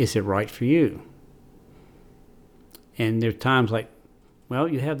 is it right for you? And there are times like, well,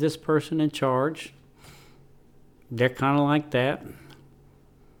 you have this person in charge. They're kind of like that.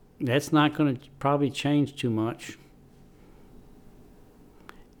 That's not going to probably change too much.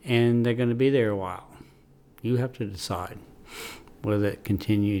 And they're going to be there a while. You have to decide whether it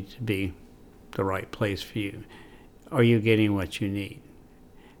continues to be the right place for you. Are you getting what you need?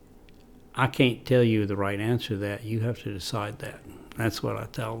 I can't tell you the right answer to that. You have to decide that. That's what I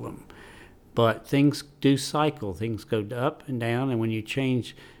tell them. But things do cycle. Things go up and down. And when you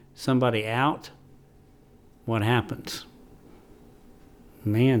change somebody out, what happens?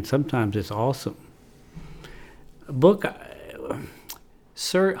 Man, sometimes it's awesome.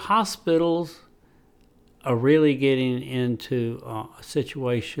 Hospitals are really getting into a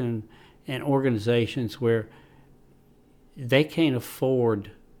situation and organizations where they can't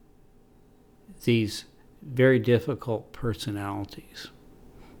afford these very difficult personalities.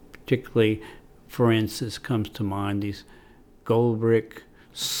 Particularly, for instance, comes to mind these Goldbrick,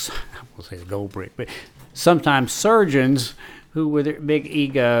 I won't say the Goldbrick, but sometimes surgeons who with their big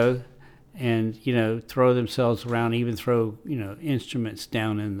ego and, throw themselves around, even throw, instruments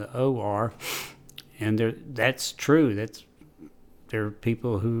down in the OR. And that's true. There are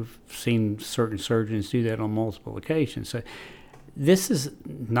people who've seen certain surgeons do that on multiple occasions. So this is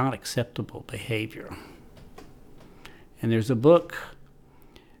not acceptable behavior. And there's a book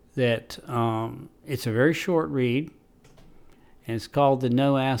that it's a very short read, and it's called The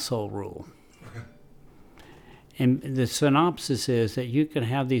No Asshole Rule. And the synopsis is that you can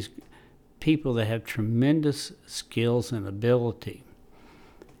have these people that have tremendous skills and ability,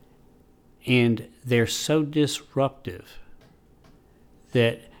 and they're so disruptive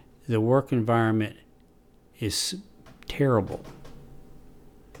that the work environment is terrible.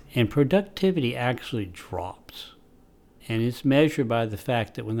 And productivity actually drops. And it's measured by the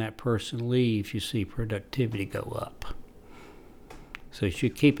fact that when that person leaves, you see productivity go up. So you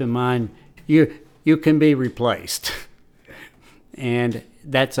should keep in mind, you can be replaced. And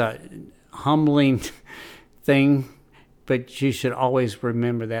that's a humbling thing, but you should always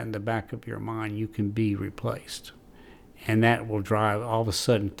remember that in the back of your mind. You can be replaced. And that will drive, all of a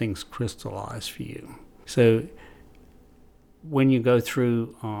sudden, things crystallize for you. So when you go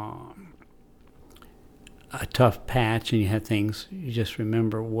through a tough patch and you have things, you just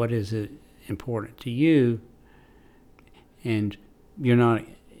remember what is it important to you, and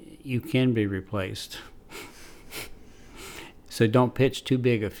you can be replaced. So don't pitch too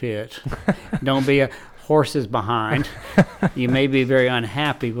big a fit. Don't be a horses behind. You may be very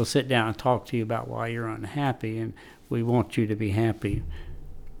unhappy. We'll sit down and talk to you about why you're unhappy, and we want you to be happy.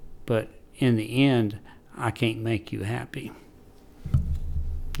 But in the end, I can't make you happy.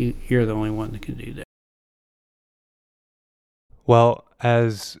 You're the only one that can do that. Well,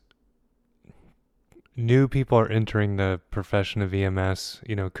 as new people are entering the profession of EMS,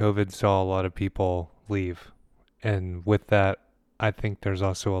 COVID saw a lot of people leave. And with that, I think there's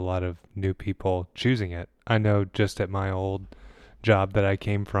also a lot of new people choosing it. I know just at my old job that I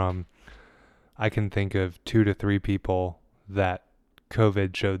came from, I can think of 2 to 3 people that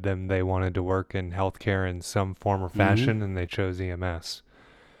COVID showed them they wanted to work in healthcare in some form or fashion, and they chose EMS.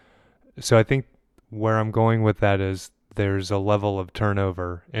 So I think where I'm going with that is there's a level of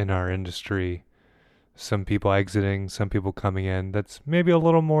turnover in our industry. Some people exiting, some people coming in. That's maybe a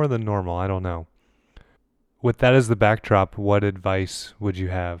little more than normal. I don't know. With that as the backdrop, what advice would you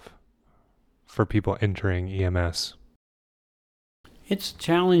have for people entering EMS? It's a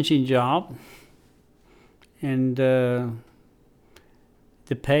challenging job, and the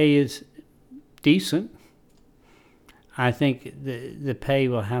pay is decent. I think the pay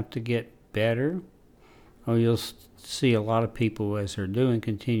will have to get better, or you'll see a lot of people, as they're doing,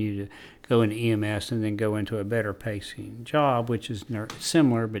 continue to go into EMS and then go into a better pacing job, which is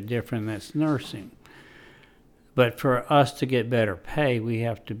similar but different. That's nursing. But for us to get better pay, we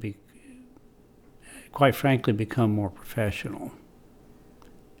have to be, quite frankly, become more professional.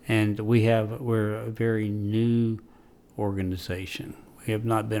 And we're a very new organization. We have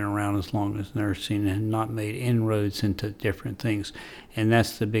not been around as long as nursing and not made inroads into different things. And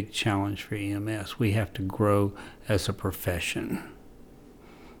that's the big challenge for EMS. We have to grow as a profession.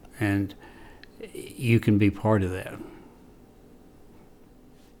 And you can be part of that.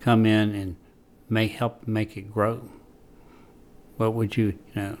 Come in and help make it grow. What would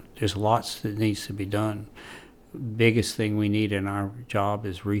there's lots that needs to be done. Biggest thing we need in our job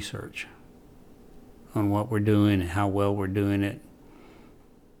is research on what we're doing and how well we're doing it.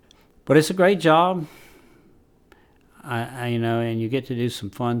 But it's a great job. And you get to do some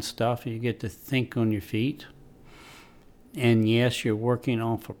fun stuff. You get to think on your feet. And yes, you're working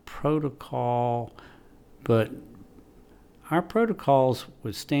off a protocol, but our protocols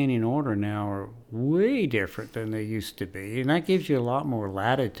with standing order now are way different than they used to be, and that gives you a lot more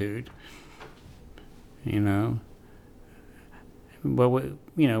latitude, But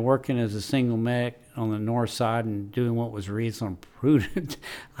working as a single mech on the north side and doing what was reasonably prudent,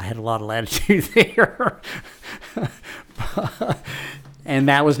 I had a lot of latitude there, and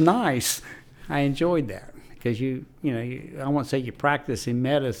that was nice. I enjoyed that because I won't say you practice in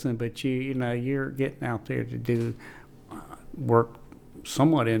medicine, but you're getting out there to do work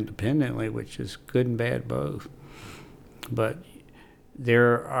somewhat independently, which is good and bad both. But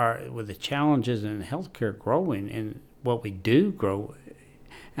there are, with the challenges in healthcare growing, and what we do grow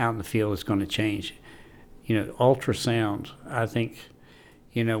out in the field is going to change. ultrasound. I think,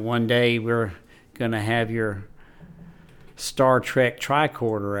 one day we're going to have your Star Trek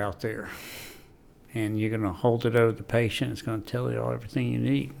tricorder out there, and you're going to hold it over the patient. It's going to tell you everything you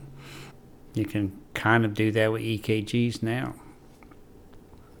need. You can kind of do that with EKGs now,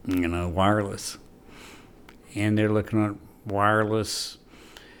 wireless. And they're looking at wireless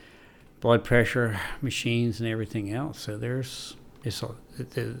blood pressure machines and everything else. So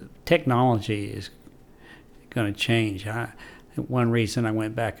the technology is going to change. One reason I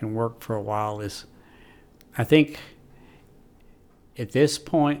went back and worked for a while is I think at this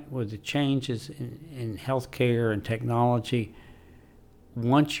point with the changes in healthcare and technology,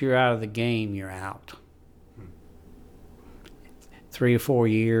 once you're out of the game, you're out. 3 or 4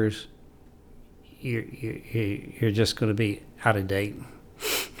 years, you're just going to be out of date.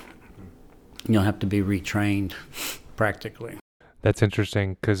 You'll have to be retrained practically. That's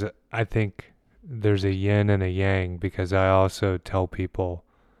interesting because I think there's a yin and a yang, because I also tell people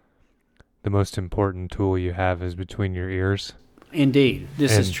the most important tool you have is between your ears. Indeed.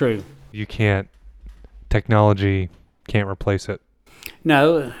 This is true. Technology can't replace it.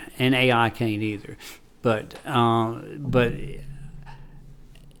 No, and AI can't either. But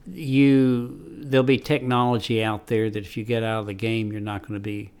there'll be technology out there that if you get out of the game, you're not going to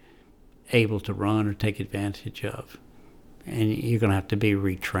be able to run or take advantage of, and you're going to have to be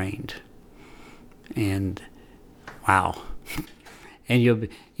retrained. And wow, and you'll be,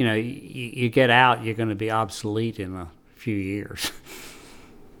 you get out, you're going to be obsolete in a few years,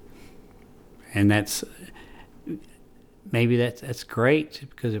 and that's great,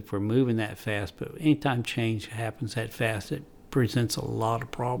 because if we're moving that fast, but anytime change happens that fast, it presents a lot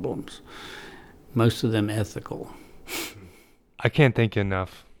of problems, most of them ethical. I can't thank you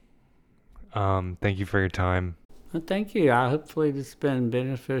enough. Thank you for your time. Well, thank you. Hopefully it's been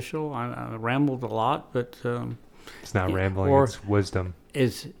beneficial. I rambled a lot, but it's not rambling, it's wisdom.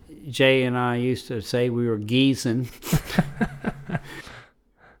 As Jay and I used to say, we were geezing.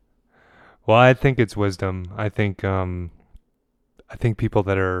 Well, I think it's wisdom. I think people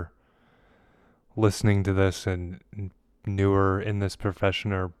that are listening to this and newer in this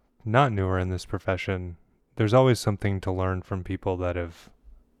profession or not newer in this profession, there's always something to learn from people that have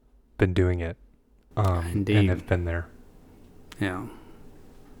been doing it. Indeed. And have been there. Yeah.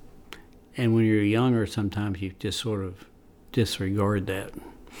 And when you're younger, sometimes you just sort of disregard that.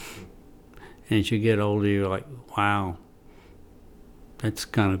 And as you get older, you're like, wow, that's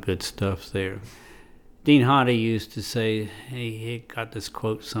kind of good stuff there. Dean Hoddy used to say, he got this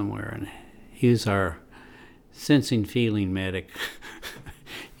quote somewhere, and he was our sensing feeling medic.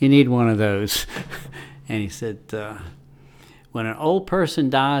 You need one of those. And he said, when an old person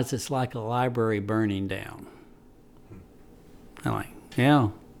dies, it's like a library burning down. I'm like, yeah,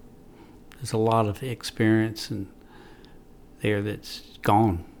 there's a lot of experience in there that's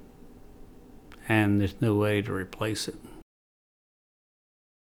gone, and there's no way to replace it.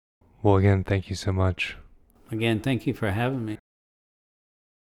 Well, again, thank you so much. Again, thank you for having me.